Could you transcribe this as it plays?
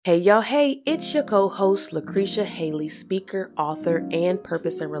Hey y'all, hey, it's your co-host Lucretia Haley, speaker, author, and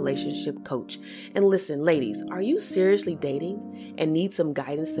purpose and relationship coach. And listen, ladies, are you seriously dating and need some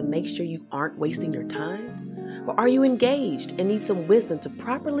guidance to make sure you aren't wasting your time? Or are you engaged and need some wisdom to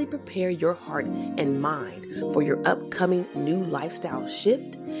properly prepare your heart and mind for your upcoming new lifestyle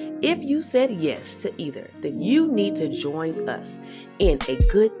shift? If you said yes to either, then you need to join us in A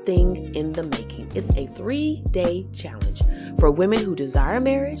Good Thing in the Making. It's a 3-day challenge for women who desire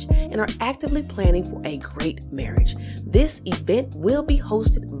marriage and are actively planning for a great marriage. This event will be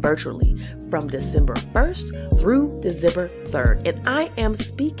hosted virtually from December 1st through December 3rd, and I am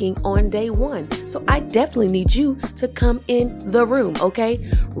speaking on day 1, so I definitely need you to come in the room,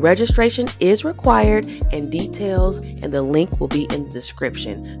 okay? Registration is required, and details and the link will be in the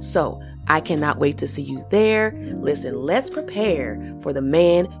description. So I cannot wait to see you there. Listen, let's prepare for the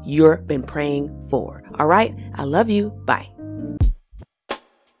man you've been praying for. All right? I love you. Bye.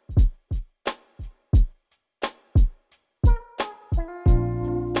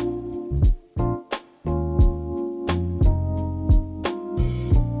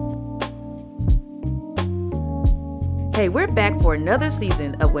 Hey, we're back for another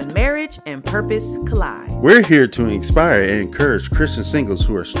season of When Marriage and Purpose Collide. We're here to inspire and encourage Christian singles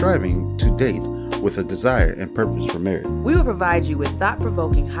who are striving to date with a desire and purpose for marriage. We will provide you with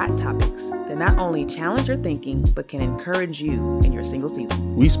thought-provoking hot topics that not only challenge your thinking, but can encourage you in your single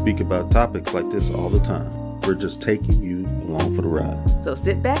season. We speak about topics like this all the time. We're just taking you along for the ride. So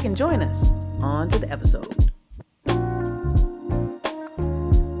sit back and join us. On to the episode.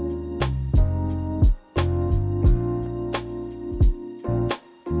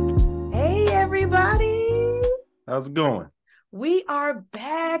 How's it going? We are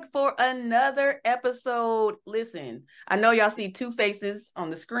back for another episode. Listen, I know y'all see two faces on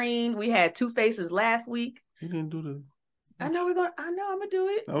the screen. We had two faces last week. You didn't do the... I'm gonna do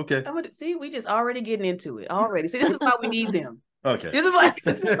it. Okay. See, we just already getting into it already. See, this is why we need them. Okay.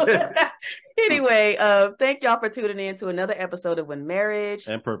 Anyway, thank y'all for tuning in to another episode of When Marriage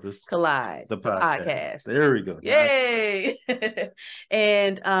and Purpose Collide, the podcast. There we go. Yay!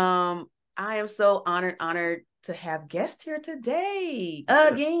 And I am so honored to have guests here today.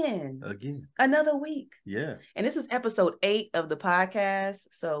 Yes. Again. Another week. Yeah. And this is episode 8 of the podcast.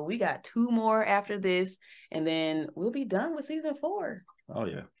 So we got 2 more after this, and then we'll be done with season 4. Oh,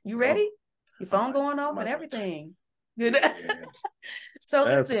 yeah. You ready? Your phone going off and everything. Good. Yeah. So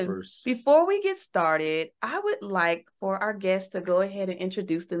listen, before we get started, I would like for our guests to go ahead and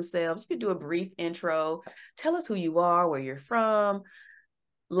introduce themselves. You could do a brief intro. Tell us who you are, where you're from,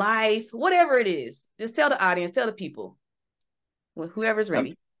 life, whatever it is. Just tell the audience, tell the people, whoever's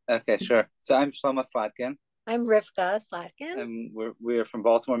ready. Okay, sure. So I'm Shlomo Slatkin. I'm Rivka Slatkin. And we're from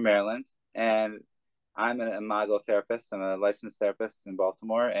Baltimore, Maryland. And I'm an Imago therapist. I'm a licensed therapist in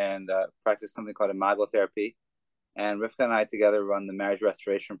Baltimore and practice something called Imago therapy. And Rivka and I together run the Marriage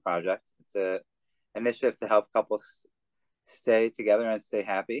Restoration Project. It's an initiative to help couples stay together and stay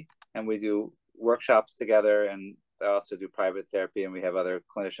happy. And we do workshops together, and I also do private therapy, and we have other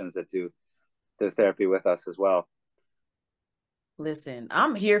clinicians that do the therapy with us as well. Listen,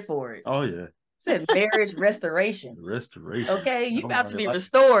 I'm here for it. Oh, yeah. Said marriage restoration. Restoration. Okay, you about to be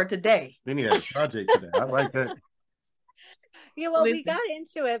restored today. Then he had a project today. I like that. Yeah, well, we got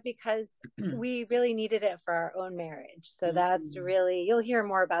into it because we really needed it for our own marriage. So that's really, you'll hear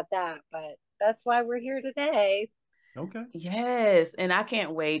more about that, but that's why we're here today. Okay. Yes, and I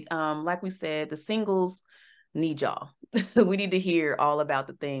can't wait. Like we said, the singles need y'all. We need to hear all about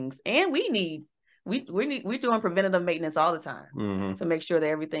the things, and we're doing preventative maintenance all the time to make sure that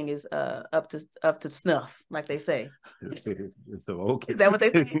everything is up to snuff, like they say. So okay. Is that what they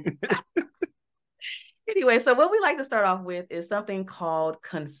say? Anyway, so what we like to start off with is something called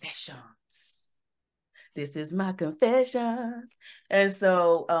confessions. This is my confessions. And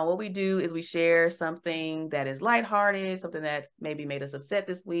so what we do is we share something that is lighthearted, something that maybe made us upset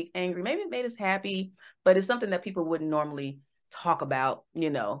this week, angry, maybe it made us happy, but it's something that people wouldn't normally talk about,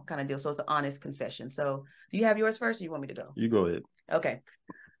 kind of deal. So it's an honest confession. So do you have yours first, or you want me to go? You go ahead. Okay.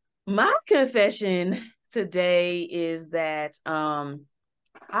 My confession today is that I'm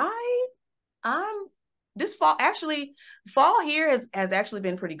this fall here has actually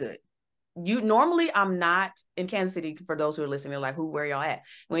been pretty good. Normally I'm not in Kansas City. For those who are listening, they're like, where y'all at?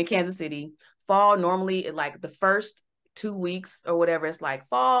 We're in Kansas City. Fall, normally like the first 2 weeks or whatever, it's like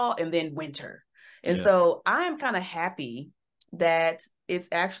fall and then winter. And so I'm kind of happy that it's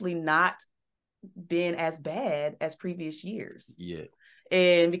actually not been as bad as previous years. Yeah.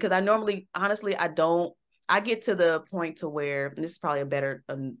 And because I normally, honestly, I I get to the point to where, and this is probably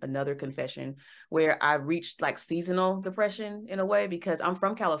another confession, where I reached like seasonal depression in a way, because I'm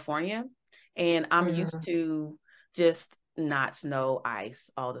from California and I'm used to just not snow, ice,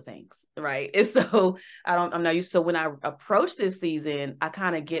 all the things, right? And so I'm not used. So when I approach this season, I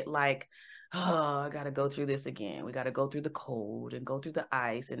kind of get like, oh, I got to go through this again. We got to go through the cold and go through the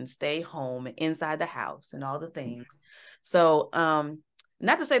ice and stay home and inside the house and all the things. So,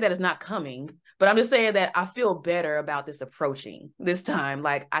 not to say that it's not coming, but I'm just saying that I feel better about this approaching this time.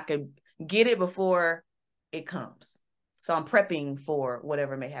 Like I could get it before it comes. So I'm prepping for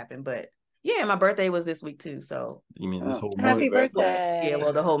whatever may happen. But yeah, my birthday was this week too. So you mean this whole Happy month? birthday. Yeah,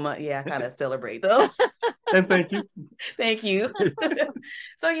 well, the whole month. Yeah, I kind of celebrate though. And thank you. Thank you.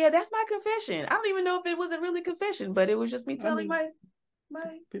 So yeah, that's my confession. I don't even know if it was a really confession, but it was just me telling my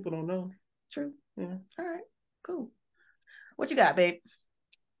people don't know. True. Yeah. All right. Cool. What you got, babe?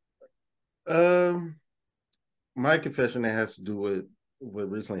 My confession that has to do with what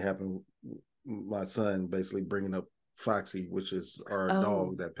recently happened. My son basically bringing up Foxy, which is our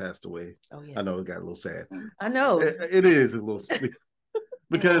dog that passed away. Oh yes. I know it got a little sad. I know it is a little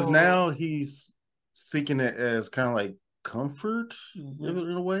because now he's seeking it as kind of like comfort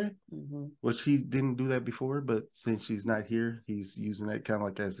in a way, which he didn't do that before. But since she's not here, he's using that kind of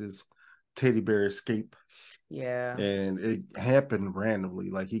like as his teddy bear escape. Yeah. And it happened randomly.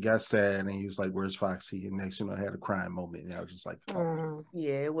 Like he got sad and he was like, "Where's Foxy?" And next, I had a crying moment. And I was just like, oh.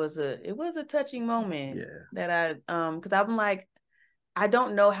 Yeah, it was a touching moment. Yeah. That because I'm like, I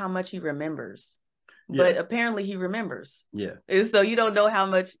don't know how much he remembers, but apparently he remembers. Yeah. And so you don't know how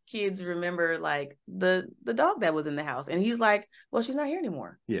much kids remember like the dog that was in the house. And he's like, well, she's not here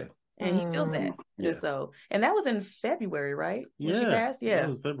anymore. Yeah. And he feels that. Yeah. And that was in February, right? When she passed? Yeah. That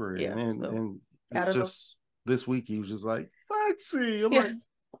was February. Yeah. And just this week he was just like, Foxy. I'm like,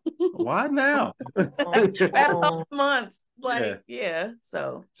 why now? About months. Like,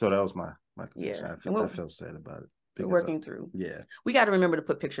 So that was my confession. I felt sad about it. We're working through. Yeah. We got to remember to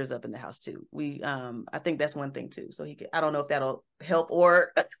put pictures up in the house too. We I think that's one thing too. So I don't know if that'll help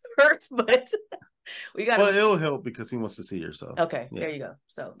or hurt, but we got. Well, it'll help because he wants to see her. So okay, there you go.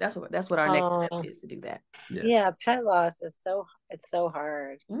 So that's what our next step is, to do that. Yeah, pet loss is so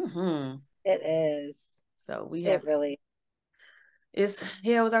hard. It is. So it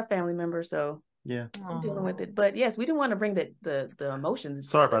was our family member. So yeah, I'm dealing with it. But yes, we didn't want to bring the emotions.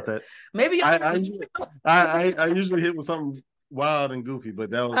 Sorry about that. Maybe I usually hit with something wild and goofy,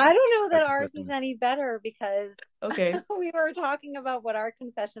 but that was. I don't know that ours is any better because okay, we were talking about what our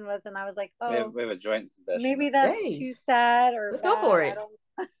confession was, and I was like, oh, we have a joint confession. Maybe that's too sad. Or let's go for it.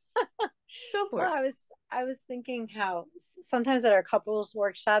 Let's go for it. I was thinking how sometimes at our couples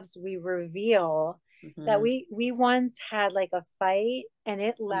workshops we reveal that we once had like a fight and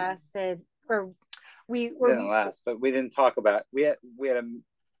it lasted, or didn't last, but we didn't talk about. We had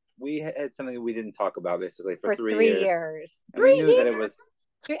something we didn't talk about basically for 3 years. And we knew that it was.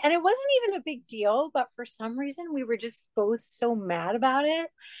 And it wasn't even a big deal, but for some reason we were just both so mad about it.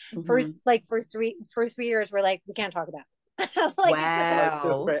 For 3 years, we're like, we can't talk about it. Like,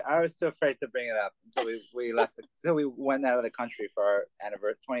 wow. I was so afraid to bring it up until we left. Until we went out of the country for our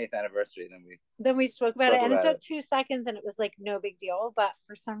 20th anniversary. Then we spoke about it, and it took 2 seconds, and it was like no big deal. But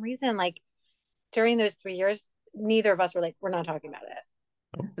for some reason, like during those 3 years, neither of us were like, we're not talking about it.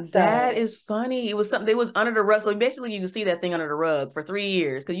 That is funny. It was something that was under the rug. So basically, you can see that thing under the rug for 3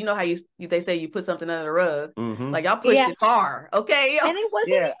 years, because you know how they say you put something under the rug. Like y'all pushed it far, okay? And it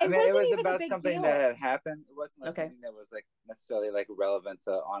wasn't. Yeah, it was about something deal. that had happened. It wasn't like something that was like necessarily like relevant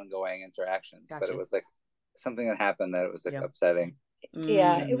to ongoing interactions, but it was like something that happened that it was like upsetting.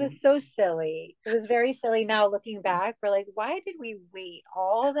 Yeah, it was so silly. It was very silly. Now looking back, we're like, why did we wait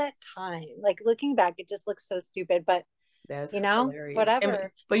all that time? Like looking back, it just looks so stupid. But that's hilarious.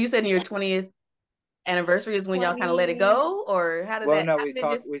 Whatever. But you said in your 20th anniversary is when y'all kind of let it go, or how did that? Well, no, we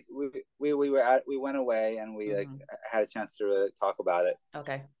talked. We went away and we like had a chance to really talk about it.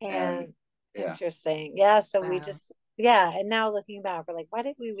 Okay. And interesting. Yeah. So we just and now looking back, we're like, why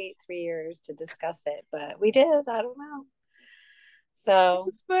did we wait 3 years to discuss it? But we did. I don't know. So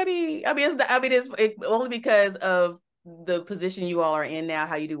it's funny. I mean, it's only because of the position you all are in now,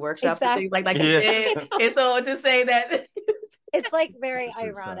 how you do workshops and things like you said. And so to say that it's like very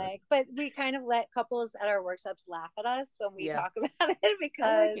ironic, but we kind of let couples at our workshops laugh at us when we talk about it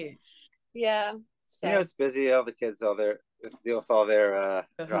because so. It's busy. All the kids, deal with all their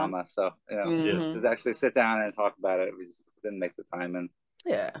drama. So to actually sit down and talk about it, we just didn't make the time. And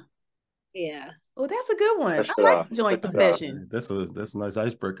yeah. Well, that's a good one. I like joint confession. That's a nice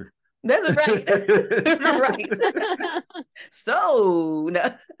icebreaker. That's right. Right. So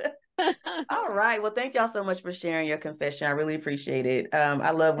All right. Well, thank y'all so much for sharing your confession. I really appreciate it.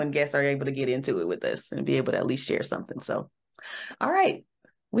 I love when guests are able to get into it with us and be able to at least share something. So, all right.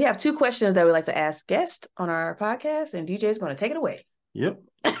 We have 2 questions that we like to ask guests on our podcast, and DJ is going to take it away. Yep.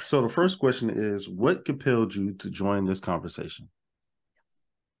 So the first question is, what compelled you to join this conversation?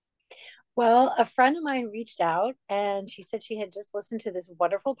 Well, a friend of mine reached out and she said she had just listened to this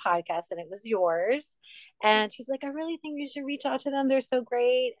wonderful podcast and it was yours. And she's like, I really think you should reach out to them. They're so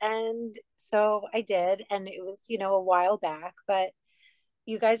great. And so I did. And it was, a while back, but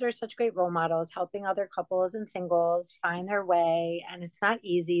you guys are such great role models, helping other couples and singles find their way. And it's not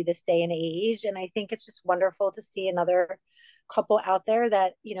easy this day and age. And I think it's just wonderful to see another couple out there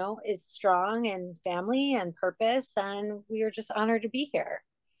that, is strong and family and purpose. And we are just honored to be here.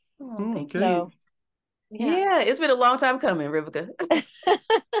 Oh, thank Okay. you. Yeah, it's been a long time coming, Rivka.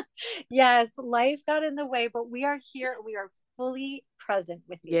 Yes, life got in the way, but we are here. We are fully present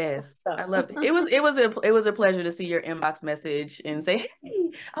with you. Yes, so. I loved it. It was a pleasure to see your inbox message and say, hey,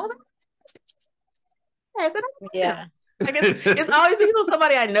 I was like, yeah. I guess it's always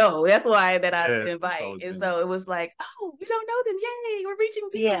somebody I know. That's why that I invite. And so it was like, oh, we don't know them. Yay, we're reaching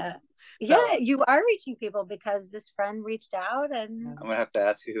people. Yeah. So, yeah, you are reaching people because this friend reached out, and I'm gonna have to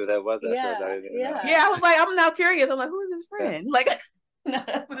ask you who that was. Yeah, I was like, I'm now curious. I'm like, who is this friend? Like,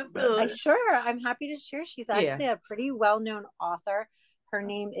 I'm happy to share. She's actually a pretty well-known author. Her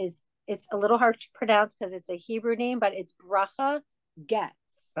name it's a little hard to pronounce because it's a Hebrew name, but it's Bracha Getz.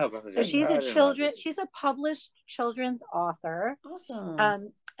 So she's a published children's author.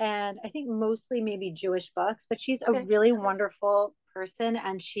 Awesome. And I think mostly maybe Jewish books, but she's a really wonderful person,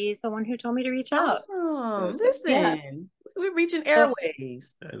 and she's the one who told me to reach out. Awesome. Listen, we're reaching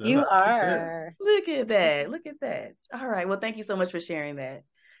airwaves. You are. Look at that. All right. Well, thank you so much for sharing that.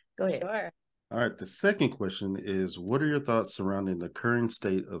 Go ahead. Sure. All right. The second question is, what are your thoughts surrounding the current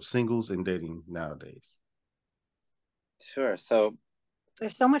state of singles and dating nowadays? Sure. So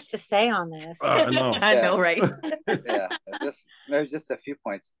there's so much to say on this. I know. I know, right? Yeah. Just a few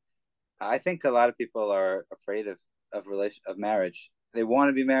points. I think a lot of people are afraid of marriage. They want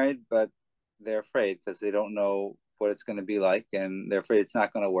to be married, but they're afraid because they don't know what it's going to be like, and they're afraid it's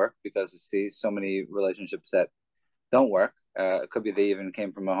not going to work because they see so many relationships that don't work. It could be they even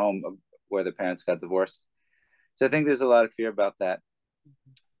came from a home where the parents got divorced. So I think there's a lot of fear about that.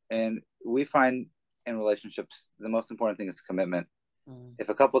 And we find in relationships, the most important thing is commitment. If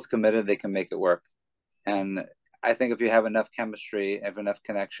a couple's committed, they can make it work. And I think if you have enough chemistry, have enough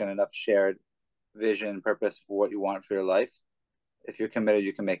connection, enough shared vision, purpose for what you want for your life, if you're committed,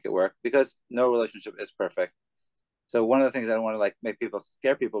 you can make it work, because no relationship is perfect. So one of the things, I don't want to make people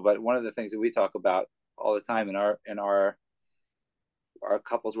scare people, but one of the things that we talk about all the time in our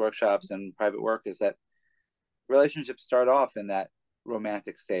couples workshops and private work is that relationships start off in that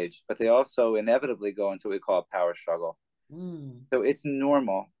romantic stage, but they also inevitably go into what we call a power struggle. So it's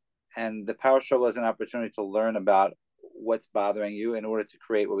normal. And the power struggle is an opportunity to learn about what's bothering you in order to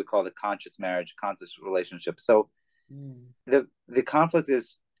create what we call the conscious marriage, conscious relationship. So the conflict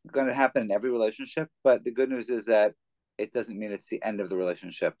is going to happen in every relationship, but the good news is that it doesn't mean it's the end of the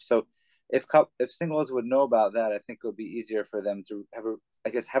relationship. So if singles would know about that, I think it would be easier for them to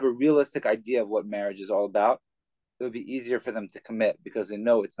have a realistic idea of what marriage is all about. It would be easier for them to commit because they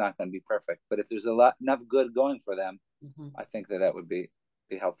know it's not going to be perfect. But if there's enough good going for them, I think that would be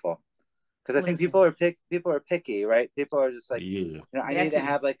helpful. Because I think people are picky, right? People are just like, I need to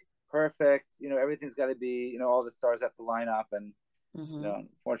have perfect, everything's got to be, all the stars have to line up, and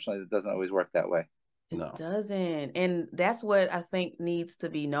unfortunately, it doesn't always work that way. It doesn't. And that's what I think needs to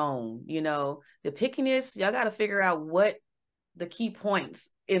be known. The pickiness, y'all got to figure out what the key points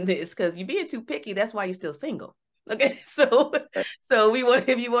in this, because you're being too picky. That's why you're still single. Okay. So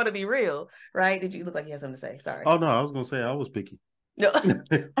if you want to be real, right? Did you look like you had something to say? Sorry. Oh, no, I was going to say I was picky. No.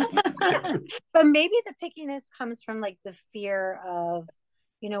 But maybe the pickiness comes from the fear of,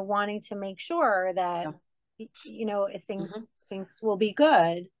 wanting to make sure that, if things will be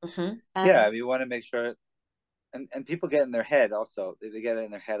good. You want to make sure, and people get in their head also. They get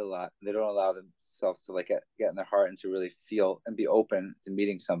in their head a lot. They don't allow themselves to get in their heart and to really feel and be open to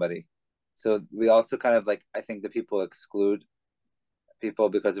meeting somebody. So we also kind of I think that people exclude people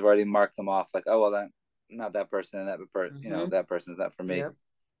because they've already marked them off. Oh, well, then not that person, and that person, that person's not for me. Yep.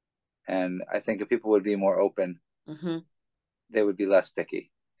 And I think if people would be more open, they would be less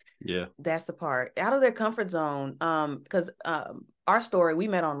picky. Yeah, that's the part, out of their comfort zone. Because our story, we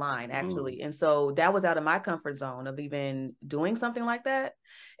met online actually, and so that was out of my comfort zone of even doing something like that.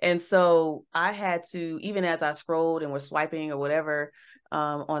 And so I had to, even as I scrolled and was swiping or whatever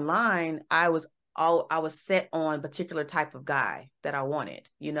online, I was I was set on a particular type of guy that I wanted,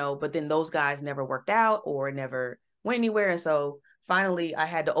 you know, but then those guys never worked out or never went anywhere. And so finally I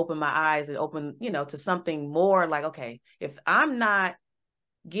had to open my eyes and open, you know, to something more like, okay, if I'm not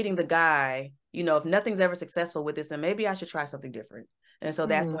getting the guy, you know, if nothing's ever successful with this, then maybe I should try something different. And so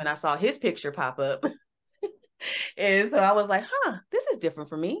that's when I saw his picture pop up. And so I was like, this is different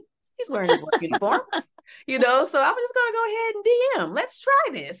for me. He's wearing his work uniform, you know, so I'm just going to go ahead and DM. Let's try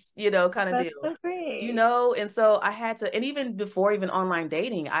this, you know, kind of That's deal, so great. you know? And so I had to, and even before even online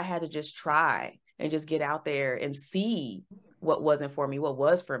dating, I had to just try and just get out there and see what wasn't for me, what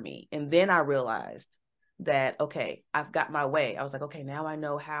was for me. And then I realized that, okay, I've got my way. I was like, okay, now I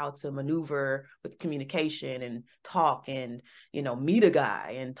know how to maneuver with communication and talk and, you know, meet a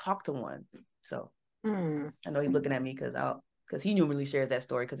guy and talk to one. So I know he's looking at me because he normally shares that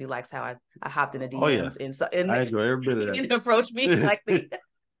story because he likes how I hopped in the DMs and I enjoy every bit of that. He approached me like the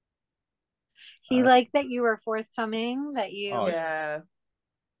he liked that you were forthcoming, that you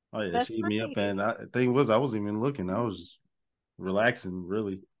she hit me up, and the thing was I wasn't even looking. I was relaxing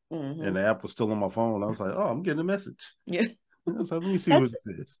really. And the app was still on my phone. I was like, oh, I'm getting a message. Yeah. So let me see what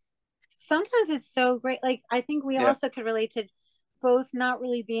it is. Sometimes it's so great. Like I think we also could relate to both not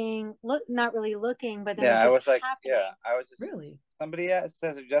really looking, but then I was like, happening. I was just really somebody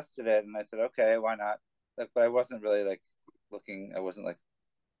suggested it, and I said, okay, why not? Like, but I wasn't really like looking. I wasn't like,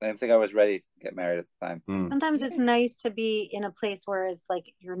 I didn't think I was ready to get married at the time. Sometimes it's nice to be in a place where it's like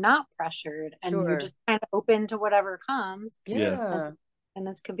you're not pressured and you're just kind of open to whatever comes. And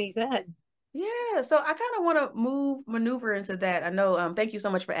this could be good. Yeah. So I kind of want to maneuver into that. I know. Thank you so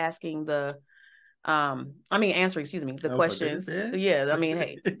much for asking answering, the questions. Like, yeah. I mean,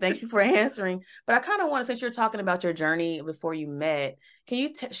 hey, thank you for answering. But I kind of want to, since you're talking about your journey before you met, can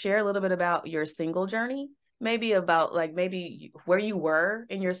you share a little bit about your single journey? Maybe about maybe where you were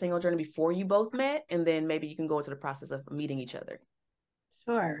in your single journey before you both met, and then maybe you can go into the process of meeting each other.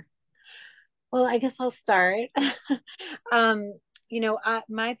 Sure. Well, I guess I'll start. You know,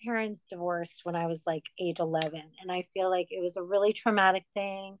 my parents divorced when I was like age 11, and I feel like it was a really traumatic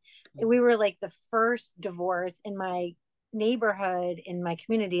thing. We were like the first divorce in my neighborhood, in my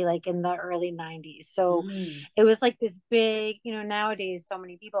community, like in the early 90s. So it was like this big, you know, nowadays so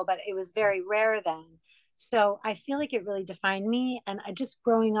many people, but it was very rare then. So I feel like it really defined me. And I just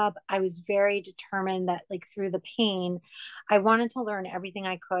growing up, I was very determined that like through the pain, I wanted to learn everything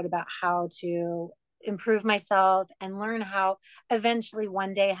I could about how to improve myself and learn how eventually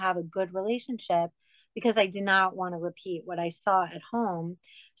one day have a good relationship, because I did not want to repeat what I saw at home.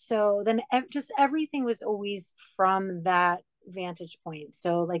 So then just everything was always from that vantage point.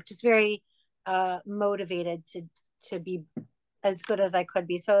 So like just very motivated to be as good as I could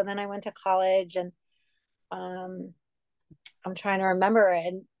be. So then I went to college, and I'm trying to remember,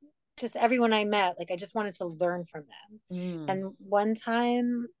 and just everyone I met, like I just wanted to learn from them. And one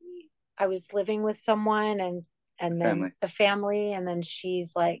time I was living with someone and then a family, and then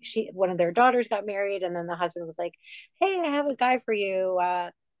she's like, one of their daughters got married, and then the husband was like, hey, I have a guy for you.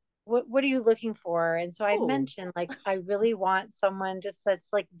 What are you looking for? And so I mentioned like I really want someone just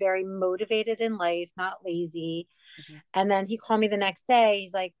that's like very motivated in life, not lazy. And then he called me the next day.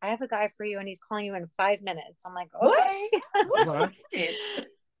 He's like, I have a guy for you, and he's calling you in 5 minutes. I'm like, okay. What?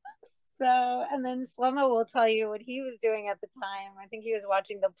 So, and then Shlomo will tell you what he was doing at the time. I think he was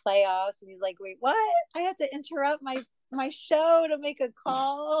watching the playoffs, and he's like, wait, what? I had to interrupt my show to make a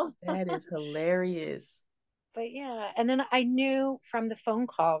call. That is hilarious. But yeah, and then I knew from the phone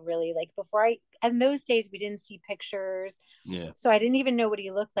call, really, like before and those days we didn't see pictures. Yeah. So I didn't even know what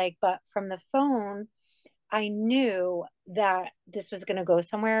he looked like. But from the phone, I knew that this was going to go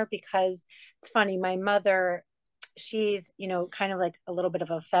somewhere, because it's funny. My mother, she's, you know, kind of like a little bit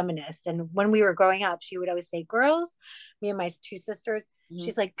of a feminist. And when we were growing up, she would always say, girls, me and my two sisters,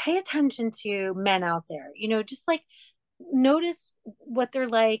 she's like, pay attention to men out there, you know, just like notice what they're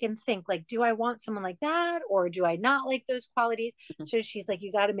like and think like, do I want someone like that, or do I not like those qualities? So she's like,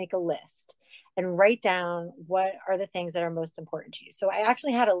 you got to make a list and write down what are the things that are most important to you. So I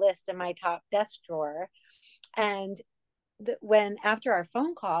actually had a list in my top desk drawer, and when after our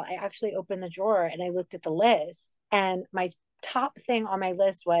phone call, I actually opened the drawer and I looked at the list, and my top thing on my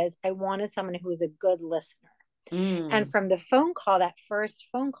list was I wanted someone who was a good listener. And from the phone call, that first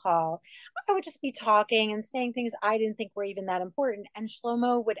phone call, I would just be talking and saying things I didn't think were even that important. And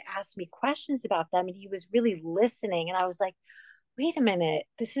Shlomo would ask me questions about them, and he was really listening. And I was like, wait a minute,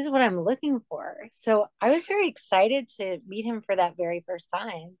 this is what I'm looking for. So I was very excited to meet him for that very first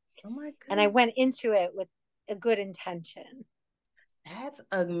time. Oh my goodness. And I went into it with a good intention. That's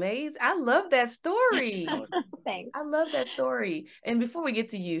amazing. I love that story. Thanks. I love that story. And before we get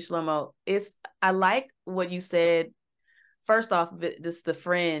to you, Shlomo, I like what you said. First off, this the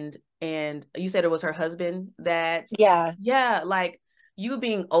friend, and you said it was her husband that like you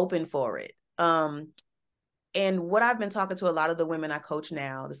being open for it. And what I've been talking to a lot of the women I coach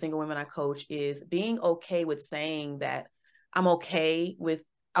now, the single women I coach, is being okay with saying that I'm okay with,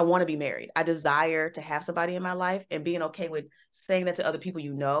 I want to be married. I desire to have somebody in my life, and being okay with saying that to other people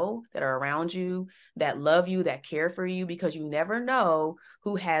you know that are around you, that love you, that care for you, because you never know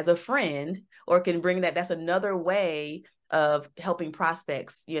who has a friend or can bring that. That's another way of helping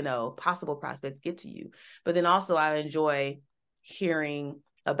prospects, possible prospects get to you. But then also I enjoy hearing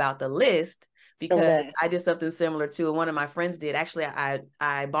about the list, because I did something similar too. And one of my friends did. Actually,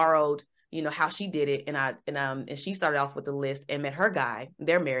 I borrowed, how she did it. And she started off with the list and met her guy.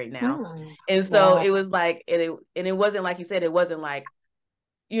 They're married now. And so it was like, and it wasn't like you said, it wasn't like,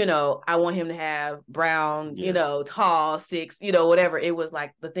 I want him to have brown, tall, 6, whatever. It was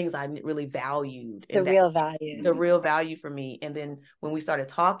like the things I really valued. And real value. The real value for me. And then when we started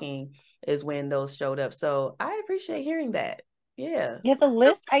talking is when those showed up. So I appreciate hearing that. Yeah. Yeah, the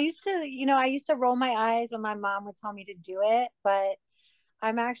list. I used to roll my eyes when my mom would tell me to do it, but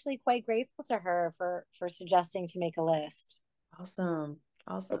I'm actually quite grateful to her for suggesting to make a list. Awesome.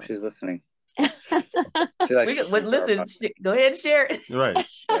 Hope she's listening. Listen, go ahead and share it. Right.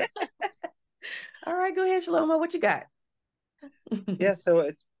 All right, go ahead, Shlomo. What you got? Yeah, so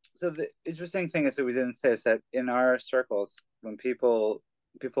the interesting thing is that we didn't say is that in our circles, when people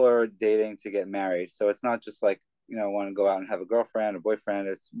are dating to get married, so it's not just like, want to go out and have a girlfriend or boyfriend.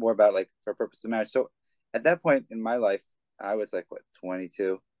 It's more about like for purpose of marriage. So at that point in my life, I was like,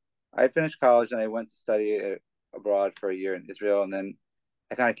 22. I finished college and I went to study abroad for a year in Israel. And then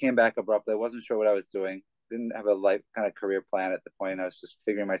I kind of came back abruptly. I wasn't sure what I was doing. Didn't have a life kind of career plan at the point. I was just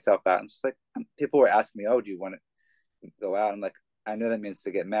figuring myself out. I'm just like, people were asking me, oh, do you want to go out? I'm like, I know that means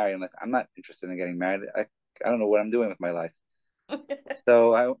to get married. I'm like, I'm not interested in getting married. I don't know what I'm doing with my life.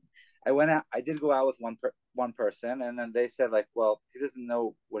 So I went out. I did go out with one person, and then they said like, well, he doesn't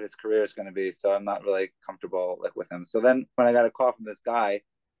know what his career is going to be, so I'm not really comfortable like with him. So then when I got a call from this guy,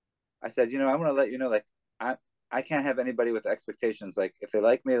 I said, I want to let you know, like, I can't have anybody with expectations. Like, if they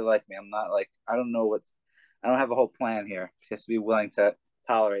like me, they like me. I'm not like, I don't have a whole plan here. Just to be willing to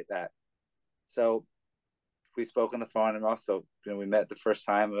tolerate that. So we spoke on the phone, and also, we met the first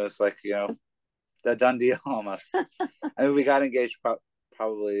time. It was like, the done deal almost. I mean, we got engaged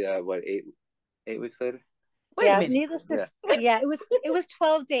probably 8 weeks later. Wait a minute. Needless to it was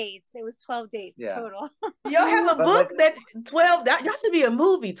 12 dates. It was 12 dates total. Y'all have a book that 12. Y'all should be a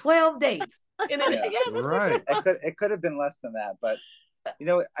movie. 12 dates. Right. It could have been less than that, but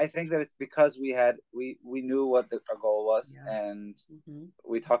I think that it's because we knew what our goal was, and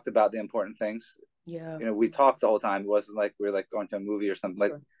we talked about the important things. Yeah. We talked the whole time. It wasn't like we were like going to a movie or something.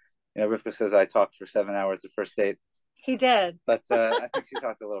 Like, Rivka says I talked for 7 hours the first date. He did, but I think she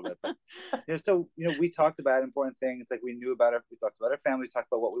talked a little bit. But so we talked about important things. Like, we knew about we talked about our family. We talked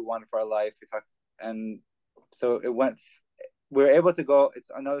about what we wanted for our life. And so it went. We were able to go. It's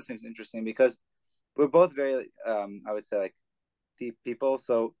another thing's interesting because we're both very, I would say, like, deep people.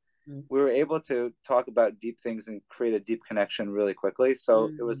 So we were able to talk about deep things and create a deep connection really quickly. So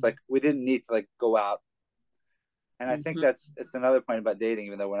it was like we didn't need to like go out. And I think it's another point about dating,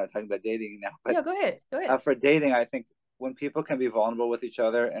 even though we're not talking about dating now. But yeah, go ahead. For dating, I think when people can be vulnerable with each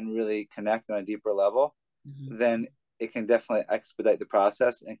other and really connect on a deeper level, then it can definitely expedite the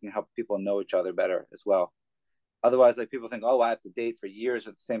process and can help people know each other better as well. Otherwise, like, people think, oh, I have to date for years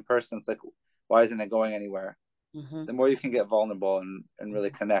with the same person. It's like, why isn't it going anywhere? The more you can get vulnerable and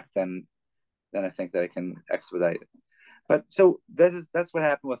really connect, then I think that it can expedite it. But so that's what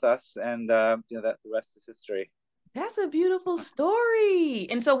happened with us, and that the rest is history. That's a beautiful story.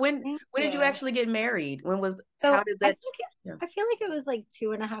 And so when did you actually get married? How did that? I feel like it was like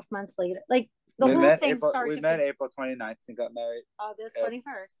 2.5 months later. Like the whole thing started. We met April 29th and got married August 21st.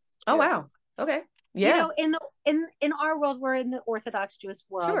 Oh, wow. Okay. Yeah. In our world, we're in the Orthodox Jewish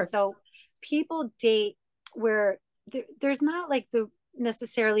world. So people date where there's not like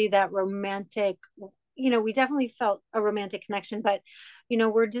necessarily that romantic, we definitely felt a romantic connection, but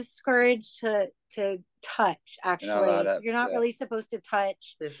we're discouraged to touch. Actually, you're not really supposed to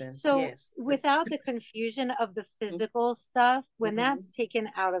touch. Listen, without the confusion of the physical stuff, when that's taken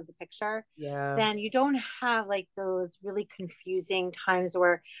out of the picture, then you don't have like those really confusing times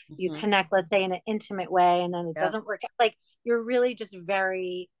where you connect, let's say, in an intimate way, and then it doesn't work out. Like, you're really just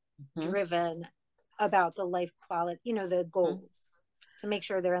very driven about the life quality, the goals to make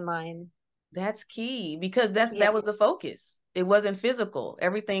sure they're in line. That's key, because that was the focus. it wasn't physical.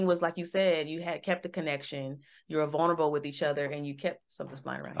 Everything was like you said, you had kept the connection, you were vulnerable with each other, and you kept something's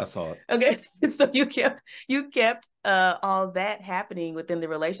flying around. I saw it. Okay. So you kept all that happening within the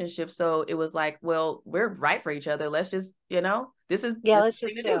relationship. So it was like, well, we're right for each other. Let's just, this is let's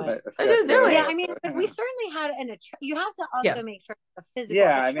just do it. Let's just do it. Yeah, I mean, we certainly had you have to also make sure the physical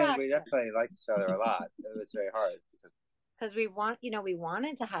attraction. I mean, we definitely liked each other a lot. It was very hard because we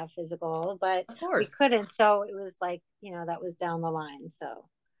wanted to have physical, but of course we couldn't. So it was like, that was down the line. So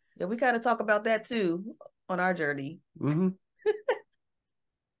yeah, we got to talk about that too on our journey. Mm-hmm.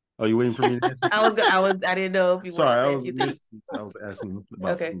 Are you waiting for me to answer? I didn't know if you Sorry, wanted I was asking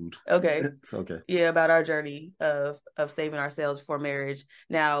about food. Okay. Okay. Yeah, about our journey of saving ourselves for marriage.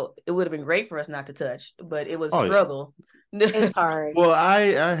 Now, it would have been great for us not to touch, but it was a struggle. Yeah. It's hard. Well,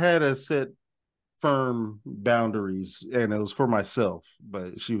 I had to set firm boundaries, and it was for myself,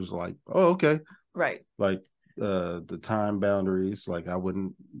 but she was like, oh, okay. Right. Like the time boundaries, like I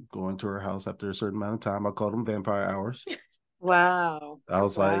wouldn't go into her house after a certain amount of time. I called them vampire hours. Wow. I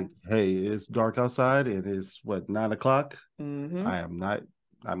was like, hey, it's dark outside and it's 9 o'clock. Mm-hmm.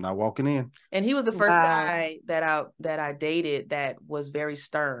 I'm not walking in. And he was the first guy that I dated that was very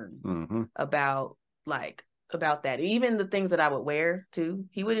stern about that. Even the things that I would wear too.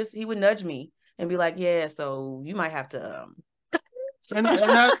 He would nudge me and be like, yeah, so you might have to and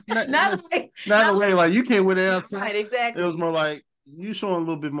not the way like you can't wear that outside. Right, exactly. It was more like you showing a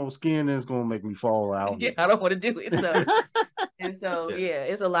little bit more skin and it's gonna make me fall out. Yeah, I don't want to do it. So and so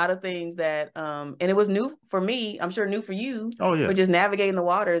it's a lot of things that and it was new for me, I'm sure new for you. Oh yeah. We're just navigating the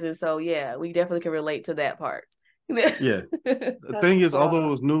waters. And so we definitely can relate to that part. Yeah. The thing is, although it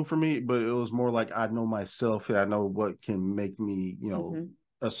was new for me, but it was more like I know myself and I know what can make me,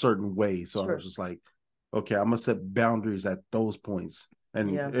 a certain way. So I was just like, okay, I'm gonna set boundaries at those points.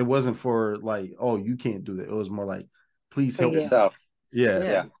 And it wasn't for like, oh, you can't do that. It was more like, please help yourself.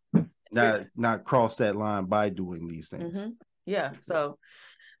 Yeah. Not cross that line by doing these things. Mm-hmm. Yeah. So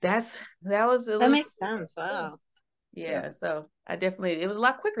that makes sense. Wow. Yeah. So it was a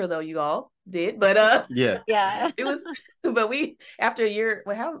lot quicker though, you all did, but yeah. It was, but after a year,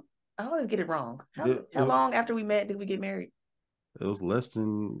 I always get it wrong. How long after we met did we get married? It was less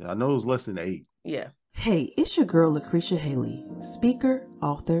than 8. Yeah. Hey, it's your girl, Lucretia Haley, speaker,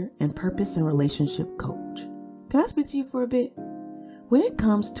 author, and purpose and relationship coach. Can I speak to you for a bit? When it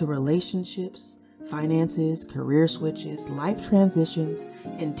comes to relationships, finances, career switches, life transitions,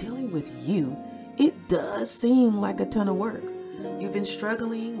 and dealing with you, it does seem like a ton of work. You've been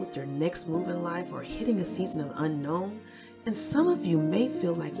struggling with your next move in life or hitting a season of unknown, and some of you may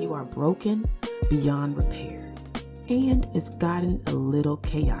feel like you are broken beyond repair, and it's gotten a little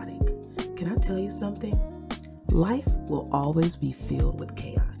chaotic. Can I tell you something? Life will always be filled with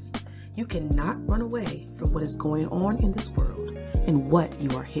chaos. You cannot run away from what is going on in this world and what you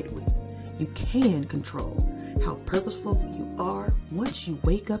are hit with. You can control how purposeful you are once you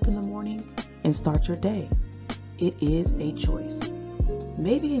wake up in the morning and start your day. It is a choice.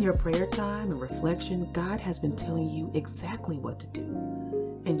 Maybe in your prayer time and reflection, God has been telling you exactly what to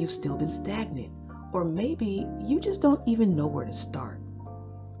do, and you've still been stagnant, or maybe you just don't even know where to start.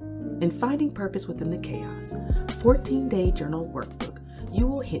 In Finding Purpose Within the Chaos, 14-day journal workbook, you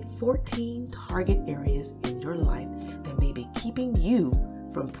will hit 14 target areas in your life that may be keeping you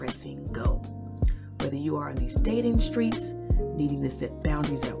from pressing go. Whether you are in these dating streets, needing to set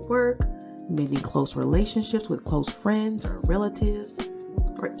boundaries at work, mending close relationships with close friends or relatives,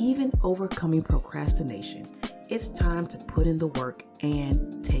 or even overcoming procrastination, it's time to put in the work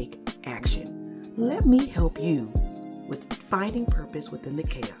and take action. Let me help you with Finding Purpose Within the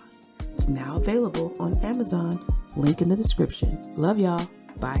Chaos. It's now available on Amazon. Link in the description. Love y'all.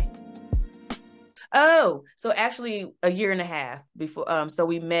 Bye. Oh, so actually a year and a half before. So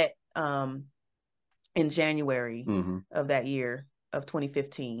we met in January of that year of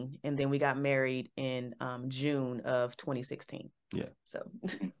 2015, and then we got married in June of 2016. Yeah. So.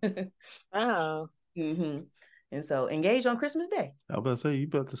 Wow. And so engaged on Christmas Day. I was about to say, you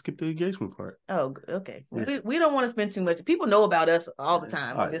about to skip the engagement part. Oh, okay. Yeah. We don't want to spend too much. People know about us all the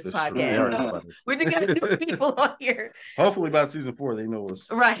time on this podcast. We're together with people on here. Hopefully by season 4, they know us.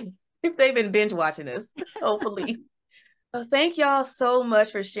 Right. If they've been binge watching us, hopefully. Well, thank y'all so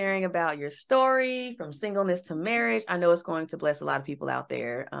much for sharing about your story from singleness to marriage. I know it's going to bless a lot of people out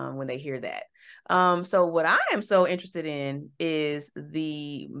there when they hear that. So what I am so interested in is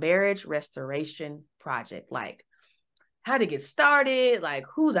the marriage restoration project. Like, how to get started, like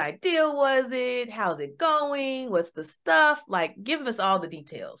whose idea was it? How's it going? What's the stuff? Like, give us all the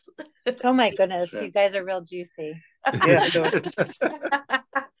details. Oh my goodness, sure. You guys are real juicy. Yeah, so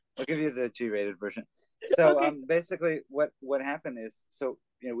I'll give you the G-rated version. So basically what happened is, so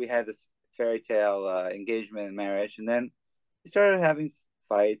we had this fairy tale engagement and marriage, and then we started having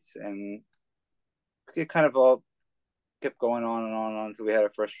fights, and it kind of all kept going on and on until we had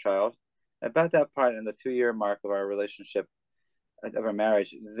our first child. About that part in the 2-year mark of our relationship, of our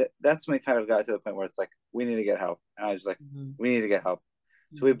marriage, that's when we kind of got to the point where it's like, we need to get help. And I was like, we need to get help.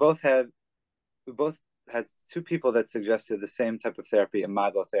 So we both had 2 people that suggested the same type of therapy,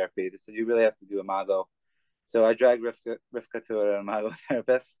 imago therapy. They said, you really have to do imago. So I dragged Rivka to an imago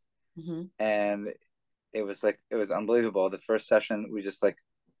therapist, and it was unbelievable. The first session,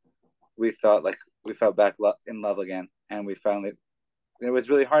 we felt back in love again, and it was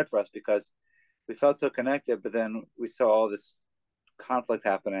really hard for us because we felt so connected, but then we saw all this conflict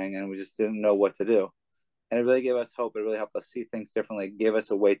happening, and we just didn't know what to do. And it really gave us hope. It really helped us see things differently. It gave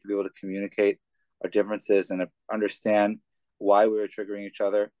us a way to be able to communicate our differences and understand why we were triggering each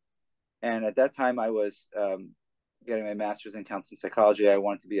other. And at that time, I was getting my master's in counseling psychology. I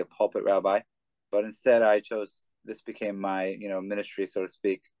wanted to be a pulpit rabbi, but instead this became my ministry, so to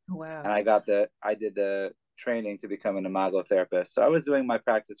speak. Wow. And I did the training to become an imago therapist. So I was doing my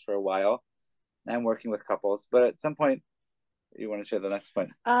practice for a while and working with couples. But at some point, you want to share the next point?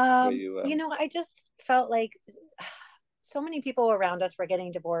 I just felt like so many people around us were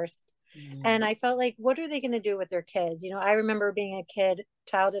getting divorced. And I felt like, what are they going to do with their kids? I remember being a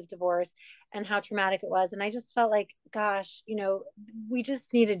child of divorce, and how traumatic it was. And I just felt like, gosh, we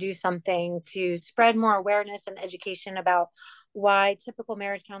just need to do something to spread more awareness and education about why typical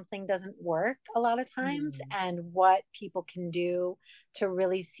marriage counseling doesn't work a lot of times, and what people can do to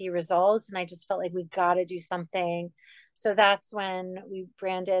really see results. And I just felt like we got to do something. So that's when we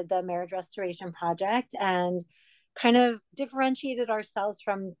branded the Marriage Restoration Project and kind of differentiated ourselves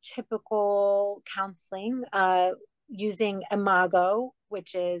from typical counseling, using imago,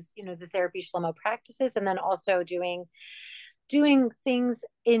 which is the therapy Shlomo practices, and then also doing things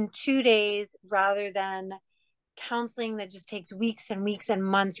in 2 days rather than counseling that just takes weeks and weeks and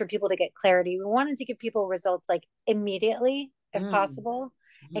months for people to get clarity. We wanted to give people results like immediately, if possible,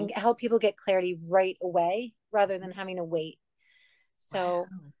 and help people get clarity right away rather than having to wait. So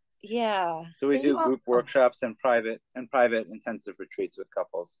yeah. So we do group workshops and private intensive retreats with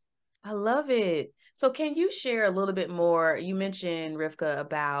couples. I love it. So can you share a little bit more? You mentioned, Rivka,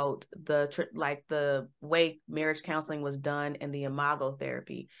 about the way marriage counseling was done and the imago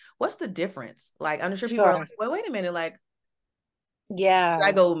therapy. What's the difference? Like, I'm sure people are like, well, wait a minute, like, yeah,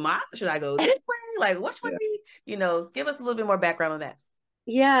 should I go this way? Like, which way? Give us a little bit more background on that.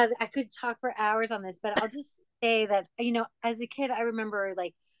 Yeah, I could talk for hours on this, but I'll just say that, as a kid, I remember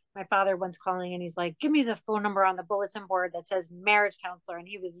like my father once calling, and he's like, give me the phone number on the bulletin board that says marriage counselor. And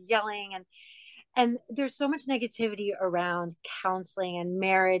he was yelling, and there's so much negativity around counseling and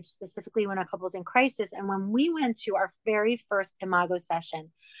marriage, specifically when a couple's in crisis. And when we went to our very first imago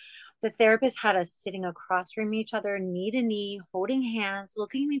session, the therapist had us sitting across from each other, knee to knee, holding hands,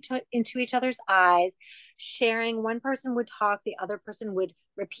 looking into each other's eyes, sharing. One person would talk, the other person would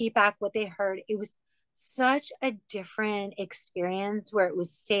repeat back what they heard. It was such a different experience where it was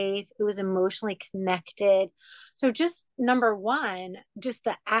safe, it was emotionally connected. So just number one, just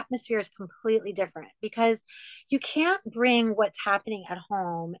the atmosphere is completely different, because you can't bring what's happening at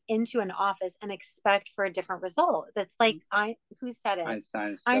home into an office and expect for a different result. That's like, who said it?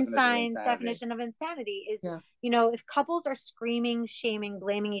 Einstein's definition of insanity is, if couples are screaming, shaming,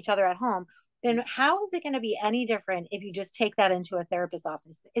 blaming each other at home, then how is it going to be any different if you just take that into a therapist's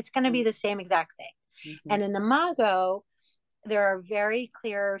office? It's going to be the same exact thing. And in imago, there are very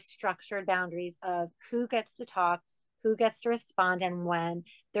clear structured boundaries of who gets to talk, who gets to respond, and when.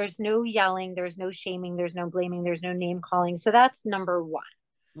 There's no yelling, there's no shaming, there's no blaming, there's no name calling. So that's number one.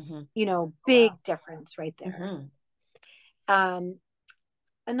 Big difference right there.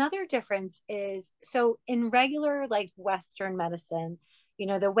 Another difference is, so in regular like Western medicine,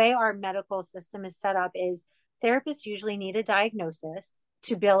 the way our medical system is set up is therapists usually need a diagnosis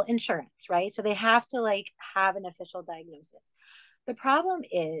to bill insurance, right? So they have to like have an official diagnosis. The problem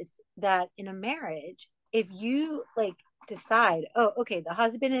is that in a marriage, if you like decide, oh, okay, the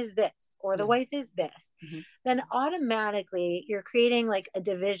husband is this or the wife is this, then automatically you're creating like a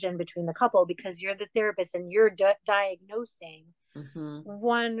division between the couple, because you're the therapist and you're diagnosing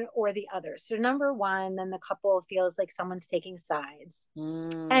one or the other. So number one, then the couple feels like someone's taking sides,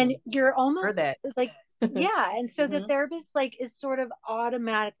 and you're almost like and so the therapist like is sort of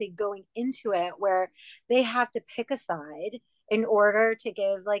automatically going into it where they have to pick a side in order to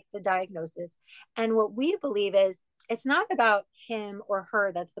give like the diagnosis. And what we believe is, it's not about him or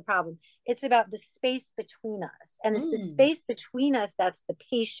her that's the problem, it's about the space between us, and it's the space between us that's the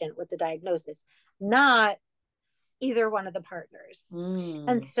patient with the diagnosis, not either one of the partners.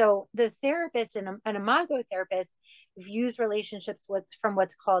 And so the therapist and an Imago therapist views relationships from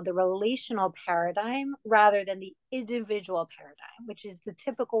what's called the relational paradigm rather than the individual paradigm, which is the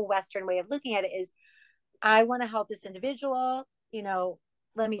typical Western way of looking at it. Is I want to help this individual,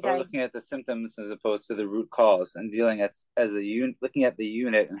 let me or looking at the symptoms as opposed to the root cause, and dealing as a unit, looking at the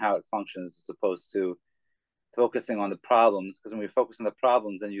unit and how it functions as opposed to focusing on the problems. Because when we focus on the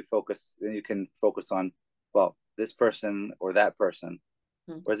problems, then you can focus on, well, this person or that person.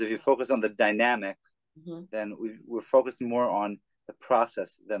 Whereas if you focus on the dynamic, then we're focused more on the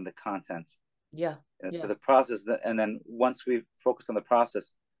process than the content. For the process, and then once we focus on the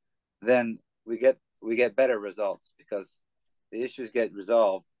process, then we get better results, because the issues get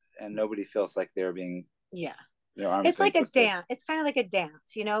resolved and nobody feels like they're being it's like a dance. It's kind of like a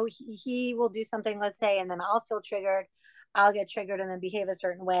dance, he will do something, let's say, and then I'll feel triggered, I'll get triggered and then behave a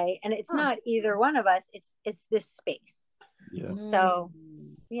certain way, and it's not either one of us, it's this space. So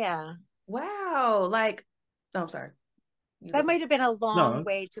wow, like, I'm sorry, that might have been a long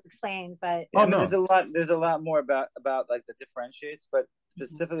way to explain, but there's a lot more about like the differentiates, but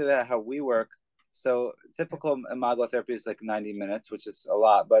specifically about how we work. So typical Imago therapy is like 90 minutes, which is a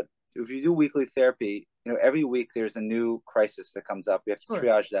lot, but if you do weekly therapy, every week there's a new crisis that comes up. You have to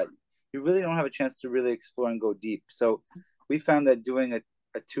triage that. You really don't have a chance to really explore and go deep. So we found that doing a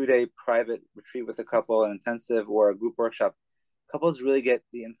 2-day private retreat with a couple, an intensive or a group workshop, couples really get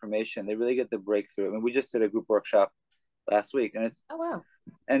the information. They really get the breakthrough. I mean, we just did a group workshop last week, and it's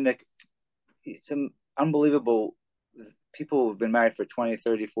some unbelievable people who've been married for 20,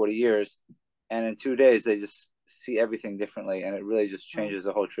 30, 40 years. And in 2 days, they just see everything differently. And it really just changes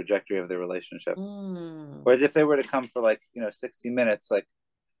the whole trajectory of their relationship. Whereas if they were to come for 60 minutes,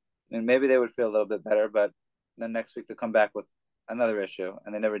 and maybe they would feel a little bit better, but then next week they'll come back with another issue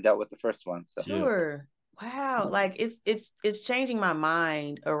and they never dealt with the first one. So Wow. Like it's changing my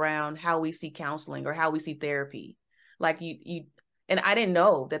mind around how we see counseling or how we see therapy. Like you, and I didn't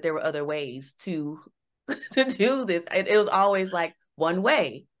know that there were other ways to do this. It was always like one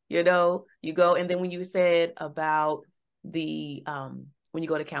way. You go, and then when you said about the when you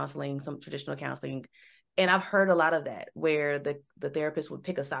go to counseling, some traditional counseling, and I've heard a lot of that where the therapist would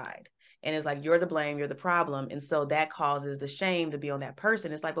pick a side, and it's like, you're the blame, you're the problem, and so that causes the shame to be on that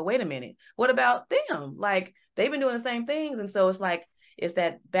person. It's like, but wait a minute, what about them? Like, they've been doing the same things, and so it's like, it's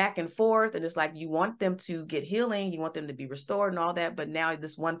that back and forth, and it's like, you want them to get healing, you want them to be restored and all that, but now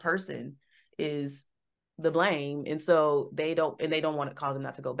this one person is the blame, and so they don't want to cause them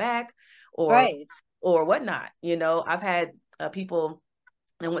not to go back or whatnot. I've had people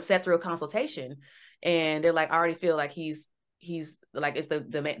and went set through a consultation, and they're like, I already feel like he's like, it's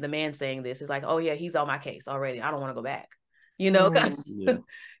the man saying this. It's like, oh yeah, he's on my case already, I don't want to go back,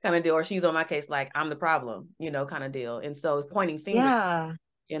 kind of deal, or she's on my case, like I'm the problem, kind of deal. And so pointing fingers,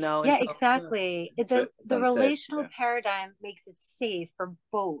 exactly. The relational paradigm makes it safe for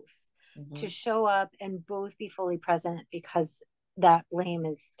both to show up and both be fully present, because that blame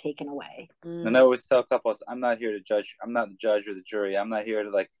is taken away. And I always tell couples, I'm not here to judge. I'm not the judge or the jury. I'm not here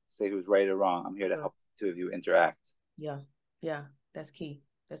to say who's right or wrong. I'm here to help the two of you interact. Yeah. That's key.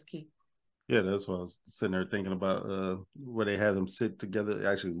 Yeah, that's what I was sitting there thinking about, where they had them sit together,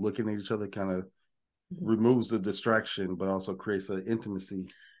 actually looking at each other, kind of removes the distraction, but also creates an intimacy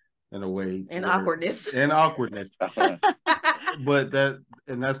in a way. And awkwardness. But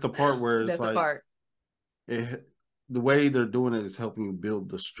that's the part where it's the way they're doing it is helping you build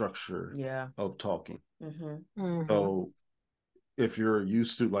the structure of talking. So if you're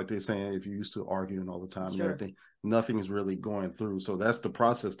used to, like they're saying, if you're used to arguing all the time and everything, nothing's really going through. So that's the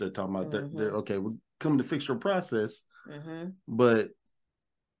process they're talking about. They're okay, we're coming to fix your process, but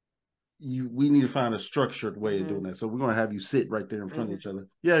we need to find a structured way of doing that. So we're going to have you sit right there in front of each other.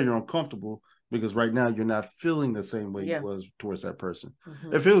 Yeah, you're uncomfortable because right now you're not feeling the same way you was towards that person.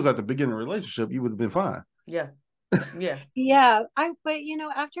 If it was at the beginning of the relationship, you would have been fine. But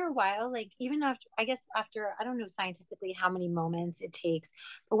after a while, even after, I don't know scientifically how many moments it takes,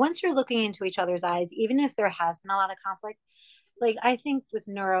 but once you're looking into each other's eyes, even if there has been a lot of conflict, I think with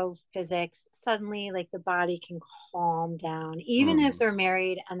neurophysics, suddenly the body can calm down, even if they're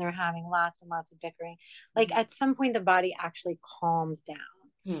married and they're having lots and lots of bickering. At some point, the body actually calms down.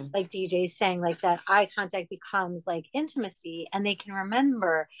 Like DJ's saying, that eye contact becomes intimacy, and they can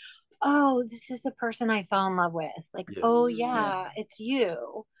remember, oh, this is the person I fell in love with. It's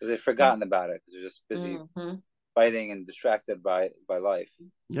you. They've forgotten about it because they're just busy fighting and distracted by life.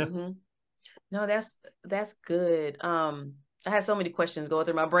 No, that's good. I had so many questions going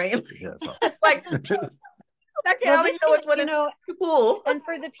through my brain. It's like, I can't always know which one is cool. And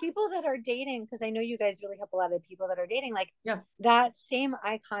for the people that are dating, because I know you guys really help a lot of people that are dating, like that same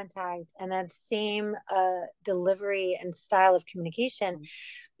eye contact and that same delivery and style of communication,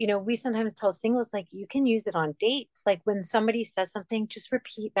 you know, we sometimes tell singles, like, you can use it on dates. Like when somebody says something, just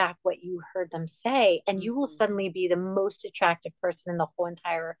repeat back what you heard them say, and you will suddenly be the most attractive person in the whole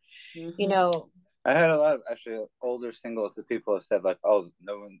entire, you know. I had a lot of actually older singles that people have said, like, oh,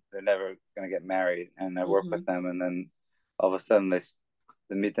 they're never going to get married. And I work with them, and then all of a sudden they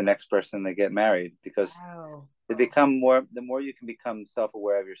meet the next person, they get married, because they become the more you can become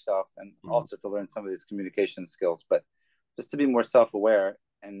self-aware of yourself, and also to learn some of these communication skills, but just to be more self-aware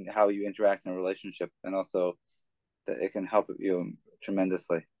and how you interact in a relationship, and also that it can help you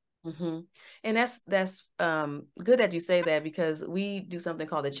tremendously. And that's good that you say that, because we do something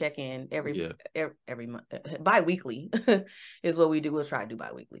called the check-in every month, bi-weekly is what we do. We'll try to do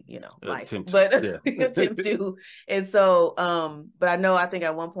bi-weekly, you know, attempt to. And so but I think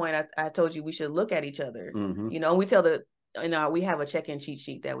at one point I told you we should look at each other, you know, and we tell we have a check-in cheat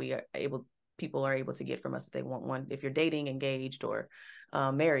sheet that people are able to get from us if they want one, if you're dating, engaged, or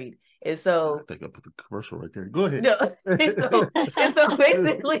married. And so I think I put the commercial right there. Go ahead. No, and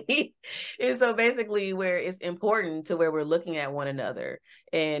so basically where it's important to where we're looking at one another.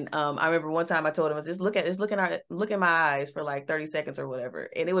 And I remember one time I told him, look in my eyes for like 30 seconds or whatever.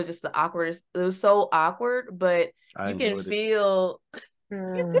 And it was just the awkwardest. It was so awkward, but you can feel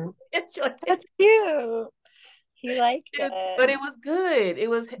that's cute. He liked it. But it was good.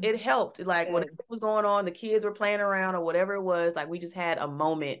 It helped. Like when it was going on, the kids were playing around or whatever it was, like we just had a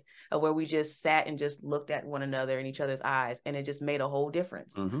moment of where we just sat and just looked at one another in each other's eyes, and it just made a whole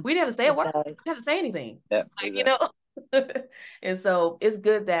difference. We didn't have to say we didn't have to say anything. You know. And so it's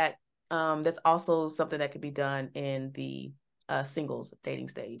good that that's also something that could be done in the singles dating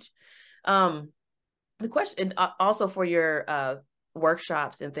stage. The question also for your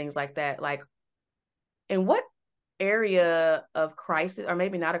workshops and things like that, like, in what area of crisis, or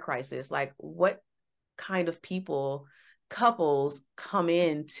maybe not a crisis, like what kind of couples come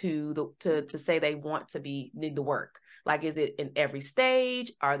in to say they need the work? Like, is it in every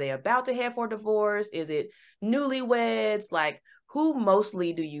stage? Are they about to head for divorce? Is it newlyweds? Like, who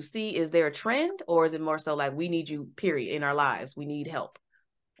mostly do you see? Is there a trend, or is it more so like, we need you, period, in our lives, we need help?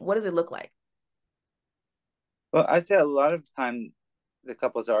 What does it look like? Well, I'd say a lot of time the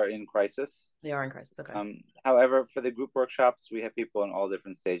couples are in crisis. They are in crisis. Okay. However, for the group workshops, we have people in all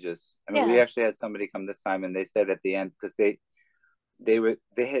different stages. I mean, we actually had somebody come this time, and they said at the end, because they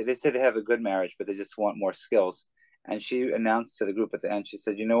said they have a good marriage, but they just want more skills. And she announced to the group at the end, she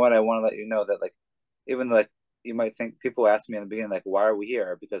said, you know what, I want to let you know that, like, even though, like, you might think, people asked me in the beginning, like, why are we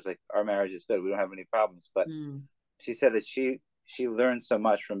here? Because, like, our marriage is good, we don't have any problems. But she said that she learned so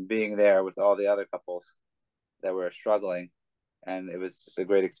much from being there with all the other couples that were struggling. And it was just a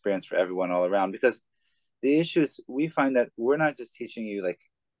great experience for everyone all around, because the issues, we find that we're not just teaching you, like,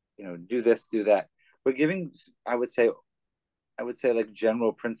 you know, do this, do that. We're giving, I would say like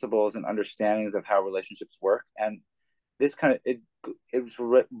general principles and understandings of how relationships work. And this kind of, it was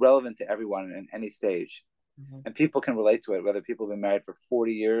relevant to everyone in any stage. And people can relate to it, whether people have been married for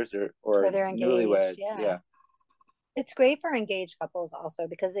 40 years or they're engaged. Newlyweds. Yeah. It's great for engaged couples also,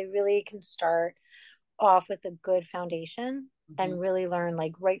 because they really can start off with a good foundation and really learn,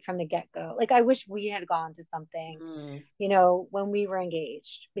 like, right from the get-go. Like, I wish we had gone to something, you know, when we were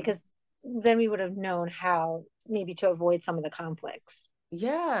engaged, because then we would have known how maybe to avoid some of the conflicts.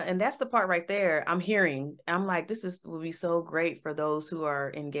 Yeah. And that's the part right there. I'm like, would be so great for those who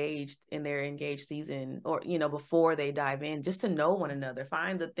are engaged in their engaged season, or, you know, before they dive in, just to know one another,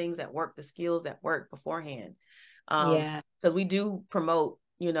 find the things that work, the skills that work beforehand. Because we do promote,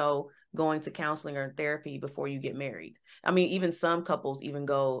 you know, going to counseling or therapy before you get married. I mean, even some couples even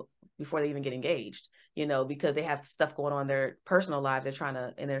go before they even get engaged, you know, because they have stuff going on in their personal lives. They're trying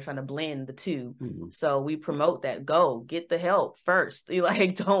to blend the two. So we promote that. Go get the help first.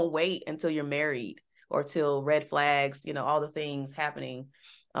 Like, don't wait until you're married or till red flags, you know, all the things happening,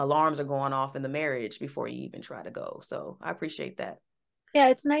 alarms are going off in the marriage before you even try to go. So I appreciate that. Yeah,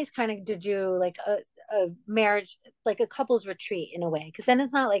 it's nice kind of to do like a marriage, like a couples retreat in a way, because then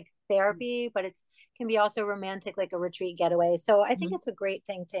it's not like therapy, but it can be also romantic, like a retreat getaway. So I think it's a great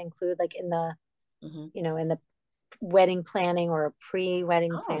thing to include, like, in the you know, in the wedding planning or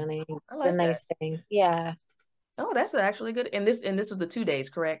pre-wedding planning. I like a nice thing. Yeah. Oh, that's actually good. And this was the 2 days,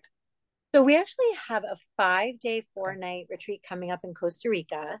 correct? So we actually have a 5-day, 4-night retreat coming up in Costa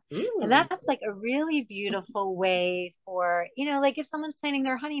Rica. Ooh. And that's like a really beautiful way for, like if someone's planning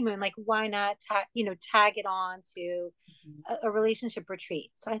their honeymoon, like why not tag it on to a relationship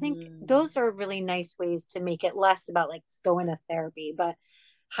retreat. So I think those are really nice ways to make it less about like going to therapy, but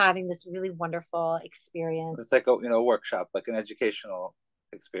having this really wonderful experience. It's like a workshop, like an educational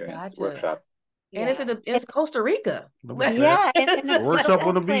experience. Gotcha. Workshop. And it's Costa Rica. Yeah. And a workshop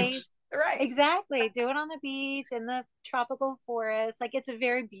on the beach. Right. Exactly. Do it on the beach in the tropical forest. Like it's a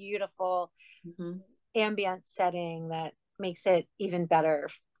very beautiful ambient setting that makes it even better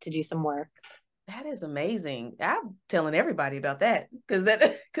to do some work. That is amazing. I'm telling everybody about that because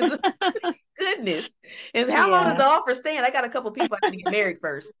goodness. And how long does the offer stand? I got a couple people I need to get married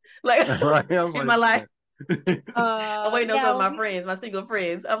first. Like right. In my life. I'm waiting on some of my friends, my single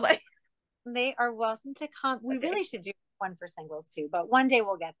friends. I'm like, they are welcome to come. We really should do one for singles too, but one day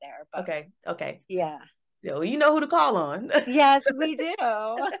we'll get there. But okay. Yeah. So you know who to call on. Yes, we do.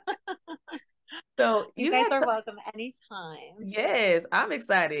 So you guys are welcome anytime. Yes, I'm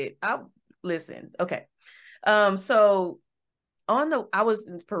excited. I'll listen. Okay. So I was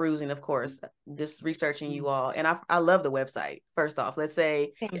perusing, of course, just researching you all, and I love the website. First off, let's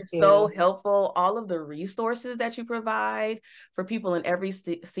say it's so helpful. All of the resources that you provide for people in every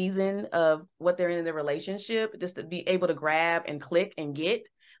season of what they're in their relationship, just to be able to grab and click and get.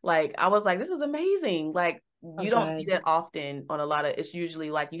 Like, I was like, this is amazing. Like, you don't see that often on a lot of, it's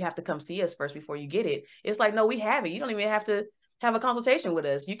usually like, you have to come see us first before you get it. It's like, no, we have it. You don't even have to have a consultation with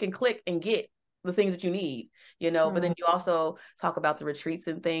us. You can click and get the things that you need, but then you also talk about the retreats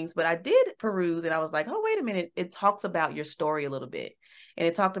and things. But I did peruse and I was like, oh, wait a minute. It talks about your story a little bit. And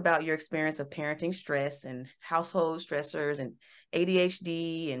it talked about your experience of parenting stress and household stressors and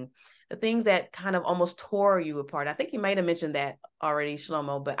ADHD and the things that kind of almost tore you apart. I think you might have mentioned that already,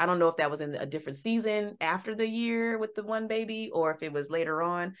 Shlomo, but I don't know if that was in a different season after the year with the one baby or if it was later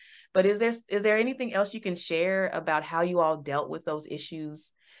on. But is there anything else you can share about how you all dealt with those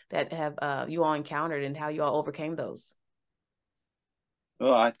issues that have you all encountered and how you all overcame those?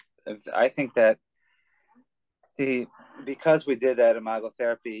 Well, I think that because we did that imago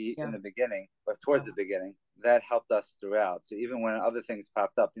therapy in the beginning, or towards the beginning, that helped us throughout. So even when other things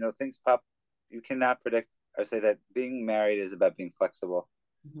popped up, things pop, you cannot predict. I say that being married is about being flexible,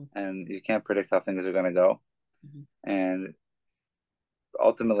 and you can't predict how things are going to go. And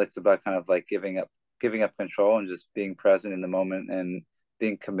ultimately, it's about kind of like giving up control and just being present in the moment and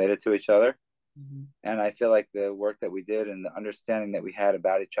being committed to each other. And I feel like the work that we did and the understanding that we had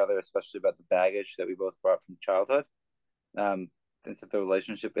about each other, especially about the baggage that we both brought from childhood into the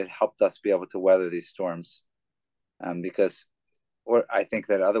relationship, it helped us be able to weather these storms. Or I think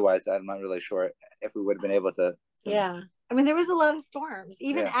that otherwise, I'm not really sure if we would have been able to. Yeah. I mean, there was a lot of storms,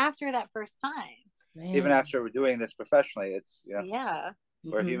 even after that first time. Man. Even after we're doing this professionally, it's,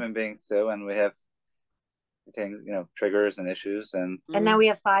 we're human beings too, and we have things, triggers and issues, and now we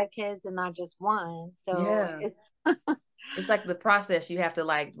have 5 kids and not just one. So it's like the process you have to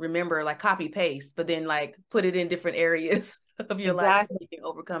like remember, like copy paste, but then like put it in different areas of your life so you can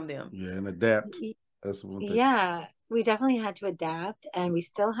overcome them. Yeah, and adapt. That's one thing. Yeah, we definitely had to adapt, and we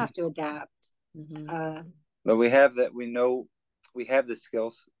still have to adapt. But we have that. We know we have the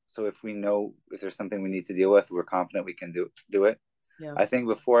skills. So if we know if there's something we need to deal with, we're confident we can do it. Yeah. I think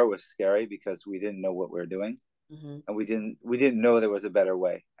before it was scary because we didn't know what we were doing, and we didn't know there was a better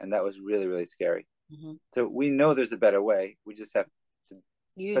way, and that was really, really scary. So we know there's a better way. We just have to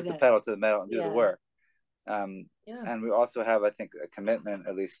put the pedal to the metal and do the work. And we also have, I think, a commitment,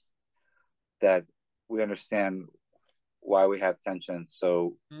 at least, that we understand why we have tension.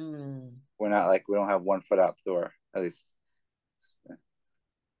 So we're not like, we don't have one foot out the door, at least.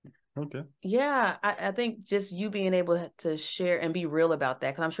 Okay. Yeah, I think just you being able to share and be real about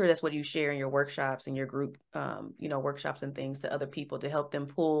that, because I'm sure that's what you share in your workshops and your group, workshops and things to other people to help them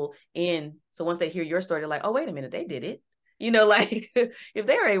pull in. So once they hear your story, they're like, oh, wait a minute, they did it. Like if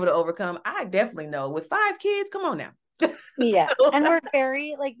they were able to overcome, I definitely know with 5 kids, come on now. Yeah. And we're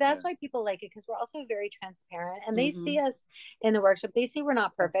very that's why people like it, because we're also very transparent, and they see us in the workshop. They see we're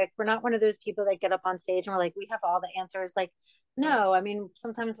not perfect. We're not one of those people that get up on stage and we're like, we have all the answers. Like, no, I mean,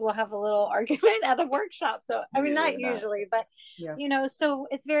 sometimes we'll have a little argument at a workshop. So I mean, not usually, but so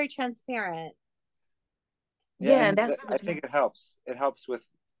it's very transparent. Yeah, and that's I think it helps. It helps with,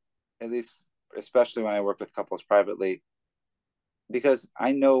 at least, especially when I work with couples privately, because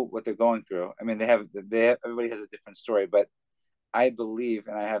I know what they're going through. I mean, everybody has a different story, but I believe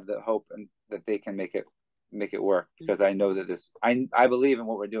and I have the hope and that they can make it work, because I know that I believe in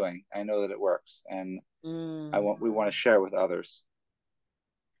what we're doing. I know that it works, and we want to share it with others.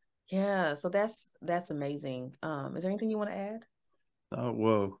 Yeah, so that's amazing. Is there anything you want to add?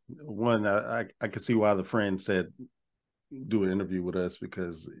 Well, one, I can see why the friend said do an interview with us,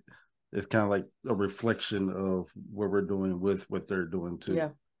 because it's kind of like a reflection of what we're doing with what they're doing too. Yeah.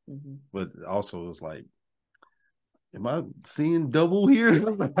 Mm-hmm. But also it's like, am I seeing double here?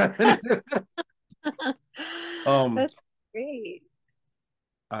 That's great.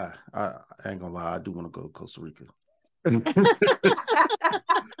 I ain't gonna lie, I do want to go to Costa Rica.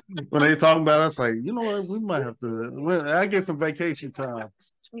 When they talking about us, like, you know what, we might have to. I get some vacation time.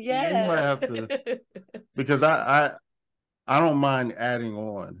 Yeah, we might have to, because I don't mind adding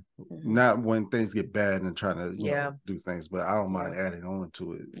on, not when things get bad and trying to you know, do things, but I don't mind adding on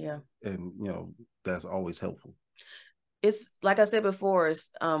to it. Yeah, and you know, that's always helpful. It's like I said before, it's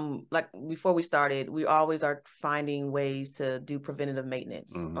like before we started, we always are finding ways to do preventative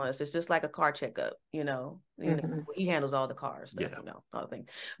maintenance on us. It's just like a car checkup, you know. He handles all the cars stuff, you know, all the things.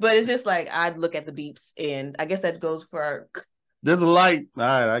 But it's just like I'd look at the beeps, and I guess that goes for our there's a light. All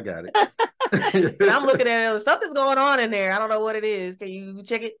right, I got it. And I'm looking at it, something's going on in there. I don't know what it is. Can you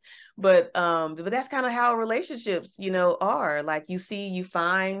check it? But that's kind of how relationships, you know, are. Like you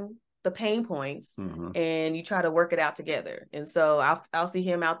find the pain points and you try to work it out together. And so I'll see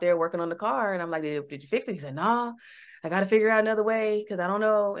him out there working on the car, and I'm like, did you fix it? He said, nah, I got to figure out another way because I don't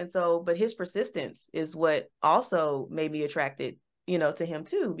know. And so, but his persistence is what also made me attracted, you know, to him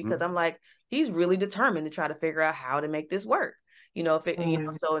too, because I'm like, he's really determined to try to figure out how to make this work. You know, if it, you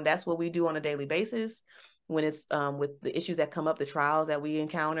know, so, and that's what we do on a daily basis when it's with the issues that come up, the trials that we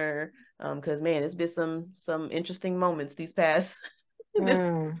encounter. Because man, it's been some interesting moments these past,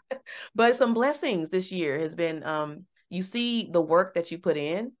 but some blessings this year has been. You see the work that you put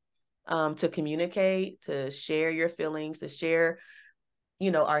in to communicate, to share your feelings, to share,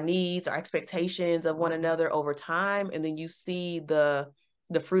 you know, our needs, our expectations of one another over time, and then you see the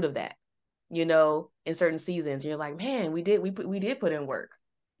fruit of that. You know, in certain seasons, you're like, man, we did put in work,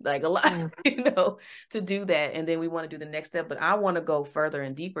 like a lot, you know, to do that. And then we want to do the next step, but I want to go further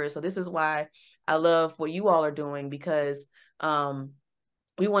and deeper. So this is why I love what you all are doing, because we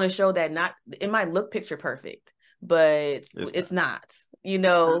want to show that it might look picture perfect, but it's not, you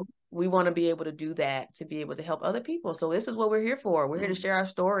know. We want to be able to do that, to be able to help other people. So this is what we're here for. We're here to share our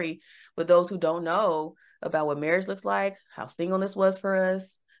story with those who don't know about what marriage looks like, how singleness was for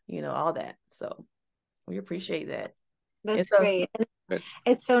us, you know, all that. So we appreciate that. That's great.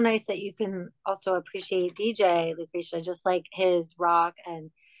 It's so nice that you can also appreciate DJ Lucretia, just like his rock and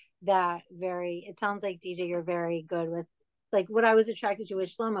that it sounds like DJ, you're very good with, like, what I was attracted to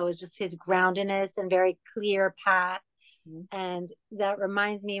with Shlomo was just his groundedness and very clear path. And that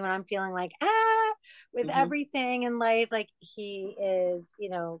reminds me when I'm feeling like, with everything in life, like he is, you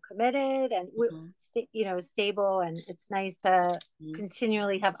know, committed and, you know, stable. And it's nice to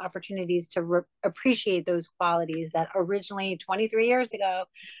continually have opportunities to appreciate those qualities that originally 23 years ago,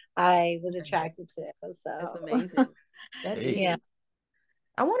 I was attracted to. So that's amazing. That is. Yeah.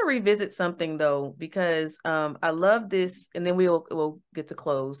 I want to revisit something though, because I love this, and then we'll get to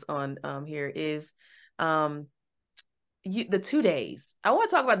close on here is the 2 days. I want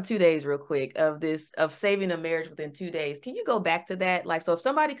to talk about the 2 days real quick of saving a marriage within 2 days. Can you go back to that? Like, so if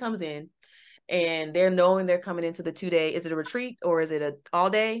somebody comes in and they're knowing they're coming into the 2 day, is it a retreat or is it a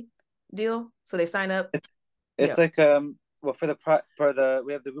all day deal? So they sign up. It's like well, for the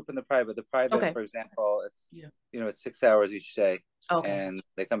we have the group in the private. The private, for example, it's you know, it's 6 hours each day. And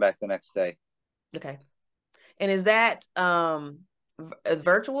they come back the next day. Okay. And is that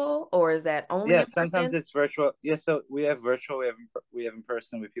virtual, or is that only? Yeah, sometimes it's virtual. Yeah, so we have virtual, we have in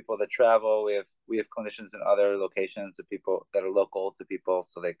person, we have people that travel, we have clinicians in other locations, of people that are local to people,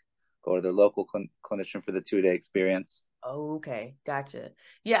 so they go to their local clinician for the 2 day experience. Okay, gotcha.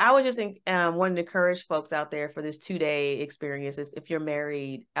 Yeah, I was just wanting to encourage folks out there for this 2 day experience. If you're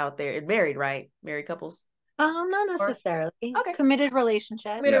married out there, married, right? Married couples. Not necessarily. Committed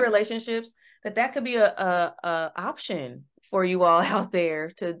relationships. Relationships, that could be a option for you all out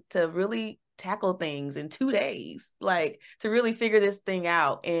there to really tackle things in 2 days, like to really figure this thing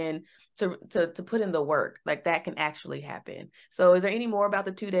out and to put in the work. Like that can actually happen. So is there any more about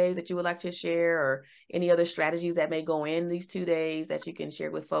the 2 days that you would like to share, or any other strategies that may go in these 2 days that you can share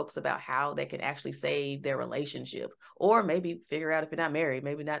with folks about how they can actually save their relationship, or maybe figure out, if you're not married,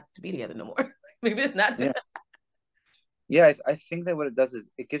 maybe not to be together no more. Maybe it's not. Yeah, I think that what it does is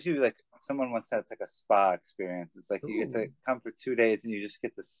it gives you, like someone once said, it's like a spa experience. It's like you get to come for 2 days and you just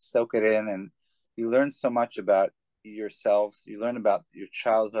get to soak it in, and you learn so much about yourselves. You learn about your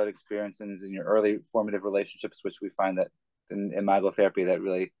childhood experiences and your early formative relationships, which we find that in Imago therapy that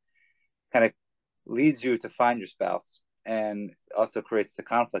really kind of leads you to find your spouse. and also creates the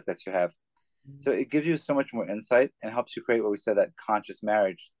conflict that you have. So it gives you so much more insight and helps you create what we said, that conscious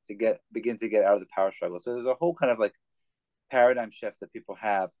marriage, to begin to get out of the power struggle. So there's a whole kind of like paradigm shift that people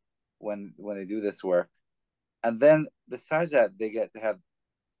have when they do this work. And then besides that,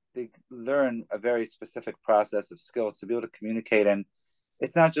 they learn a very specific process of skills to be able to communicate. And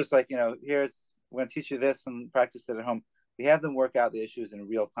it's not just like, we're going to teach you this and practice it at home. We have them work out the issues in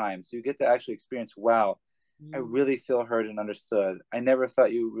real time. So you get to actually experience, wow, I really feel heard and understood. I never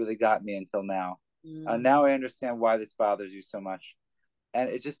thought you really got me until now. Now I understand why this bothers you so much.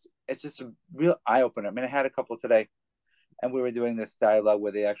 And it's just a real eye opener. I mean, I had a couple today, and we were doing this dialogue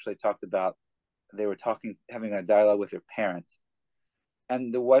where they actually having a dialogue with their parent.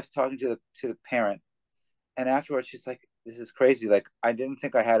 And the wife's talking to the parent. And afterwards, she's like, this is crazy. Like, I didn't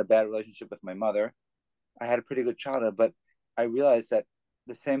think I had a bad relationship with my mother. I had a pretty good childhood, but I realized that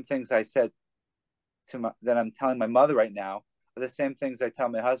the same things I said that I'm telling my mother right now are the same things I tell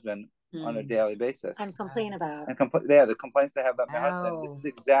my husband on a daily basis. And complain about. And the complaints I have about my husband, this is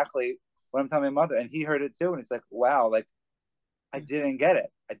exactly what I'm telling my mother. And he heard it too. And he's like, wow, like, I didn't get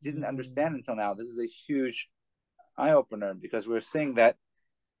it. I didn't understand until now. This is a huge eye opener, because we're seeing that.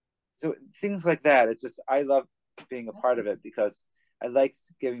 So things like that, it's just, I love being a part of it, because I like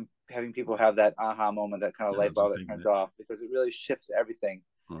having people have that aha moment, that kind of light bulb that turns off, because it really shifts everything.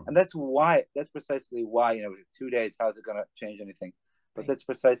 And that's precisely why, 2 days, how's it going to change anything? But that's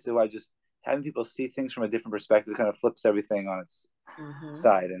precisely why just having people see things from a different perspective kind of flips everything on its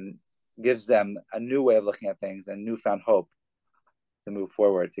side and gives them a new way of looking at things and newfound hope to move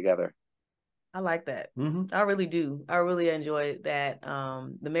forward together. I like that. I really do. I really enjoy that.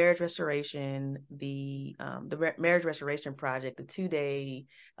 The marriage restoration, the marriage restoration project, the 2-day,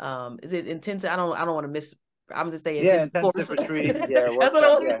 is it intensive? I don't want to miss. I'm just saying intensive retreat. Yeah, that's what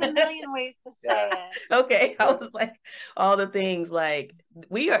I was. There's a million ways to say it. Okay, I was like, all the things, like,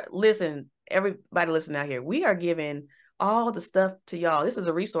 everybody listen out here. We are giving all the stuff to y'all. This is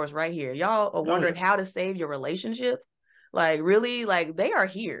a resource right here. Y'all are wondering how to save your relationship. Like, really, like, they are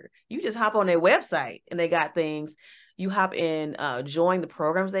here. You just hop on their website and they got things. You hop in, join the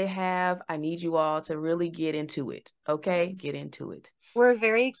programs they have. I need you all to really get into it. Okay, get into it. We're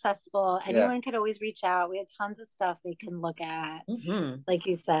very accessible. Anyone could always reach out. We have tons of stuff they can look at, like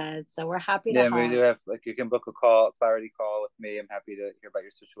you said. So we're happy to help. We do have, like, you can book a clarity call with me. I'm happy to hear about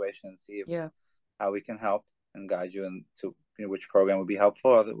your situation and see how we can help and guide you into which program would be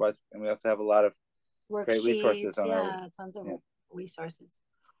helpful. Otherwise, and we also have a lot of great resources on tons of resources.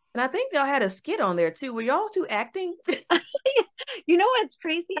 And I think y'all had a skit on there too. Were y'all two acting? You know what's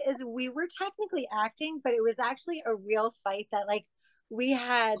crazy is we were technically acting, but it was actually a real fight that, like, we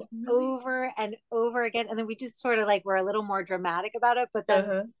had over and over again, and then we just sort of, like, were a little more dramatic about it, but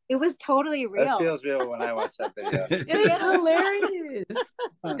then it was totally real. It feels real when I watch that video. It is hilarious.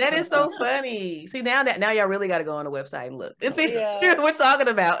 That is so funny. See, now y'all really got to go on the website and look. See what we're talking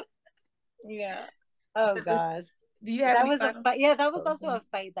about. Yeah. Oh gosh. Do you have that was a fight? Yeah, that was also a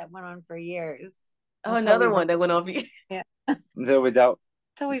fight that went on for years. Oh, another one that went on for years. Yeah. Until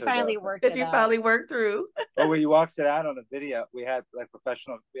we finally worked it out. You finally worked through. Well, we walked it out on a video. We had, like, we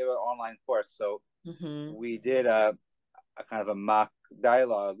have an online course. So we did a kind of a mock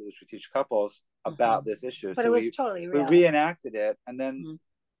dialogue, which we teach couples about this issue. But so it was totally real. We reenacted it, and then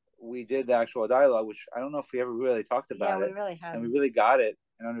we did the actual dialogue, which I don't know if we ever really talked about it. We really have. And we really got it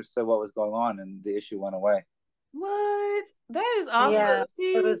and understood what was going on, and the issue went away. What? That is awesome. Yeah,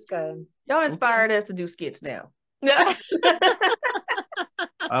 see, it was good. Y'all inspired us to do skits now.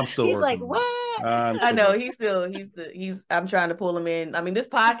 I'm still he's working. Like, what? I know he's I'm trying to pull him in. I mean, this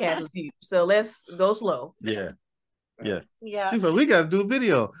podcast was huge, so let's go slow. Yeah. She's like, we got to do a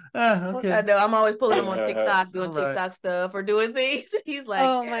video. Okay. I know. I'm always pulling him on TikTok, doing TikTok stuff or doing things. He's like,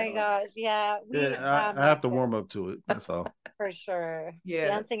 oh my gosh, yeah. I have to warm up to it. That's all. For sure. Yeah.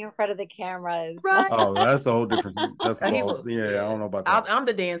 Dancing in front of the cameras. Right. Oh, that's a whole different. That's I don't know about that. I'm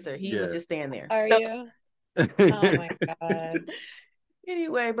the dancer. He would just stand there. Are you? Oh my god.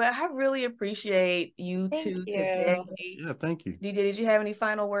 Anyway, but I really appreciate you two today. Yeah, thank you. DJ, did you have any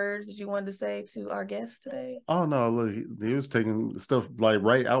final words that you wanted to say to our guests today? Oh no, look, he was taking stuff like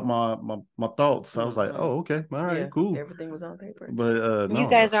right out my thoughts. I was like, oh, okay, all right, cool. Everything was on paper. But you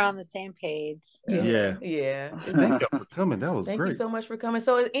guys are on the same page. Yeah. Thank you for coming. That was great. Thank you so much for coming.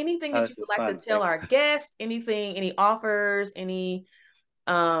 So, is anything that you would like to tell our guests? Anything? Any offers? Any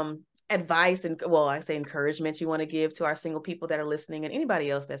advice and I say encouragement you want to give to our single people that are listening and anybody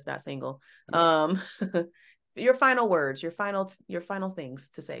else that's not single? Your final words, your final things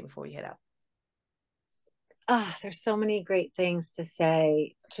to say before you head there's so many great things to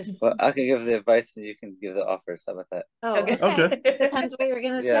say. Just well, I can give the advice and you can give the offers. How about that? Oh, okay. Depends what you're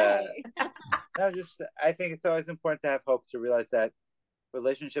gonna say. No, I think it's always important to have hope, to realize that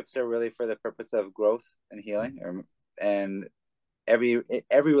relationships are really for the purpose of growth and healing, and every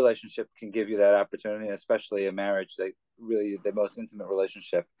relationship can give you that opportunity, especially a marriage, like really the most intimate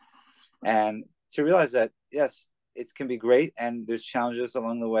relationship. And to realize that, yes, it can be great and there's challenges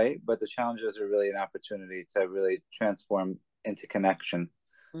along the way, but the challenges are really an opportunity to really transform into connection.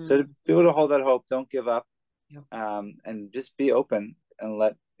 So to be able to hold that hope, don't give up, and just be open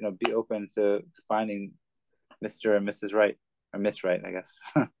and be open to finding Mr. and Mrs. Right, or Miss Right, I guess.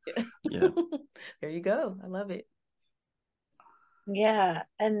 Yeah. There you go. I love it. Yeah.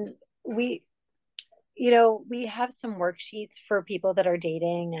 And we have some worksheets for people that are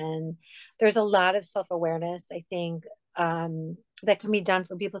dating, and there's a lot of self-awareness, I think, that can be done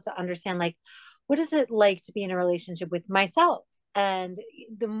for people to understand, like, what is it like to be in a relationship with myself? And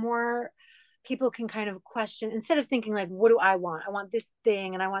the more people can kind of question, instead of thinking like, what do I want? I want this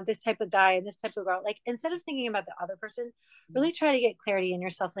thing, and I want this type of guy and this type of girl. Like, instead of thinking about the other person, really try to get clarity in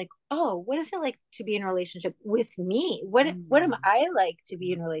yourself. Like, oh, what is it like to be in a relationship with me? What am I like to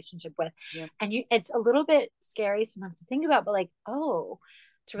be in a relationship with? Yeah. And it's a little bit scary sometimes to think about, but like, to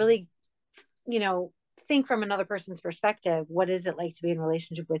really, think from another person's perspective, what is it like to be in a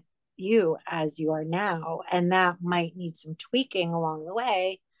relationship with you as you are now? And that might need some tweaking along the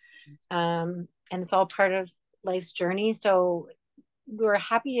way. And it's all part of life's journey. So we're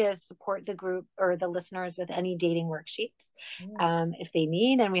happy to support the group or the listeners with any dating worksheets if they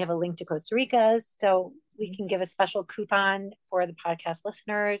need. And we have a link to Costa Rica, so we can give a special coupon for the podcast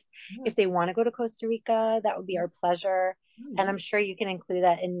listeners. If they want to go to Costa Rica, that would be our pleasure. And I'm sure you can include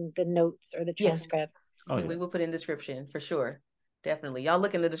that in the notes or the transcript. Yes. We will put in description for sure. Definitely. Y'all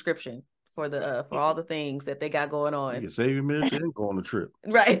look in the description for the for all the things that they got going on. You can save your marriage and go on the trip.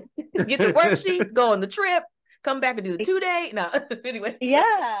 Get the worksheet, go on the trip, come back and do the 2-day. No, anyway.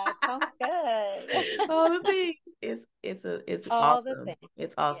 Yeah, sounds good. All the things. It's awesome.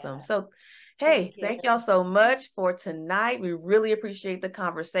 It's awesome. Yeah. So hey, thank y'all so much for tonight. We really appreciate the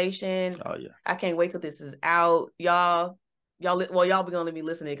conversation. Oh yeah. I can't wait till this is out. Y'all be gonna be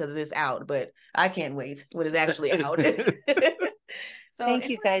listening because it's out, but I can't wait when it's actually out. So thank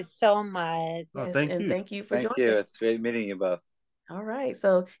you guys so much. Oh, thank you for joining us. It's great meeting you both. All right.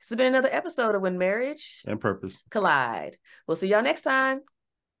 So this has been another episode of When Marriage and Purpose Collide. We'll see y'all next time.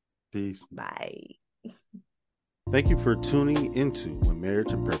 Peace. Bye. Thank you for tuning into When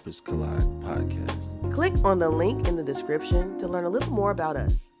Marriage and Purpose Collide podcast. Click on the link in the description to learn a little more about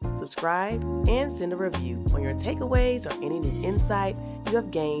us. Subscribe and send a review on your takeaways or any new insight you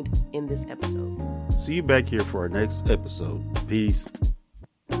have gained in this episode. See you back here for our next episode. Peace.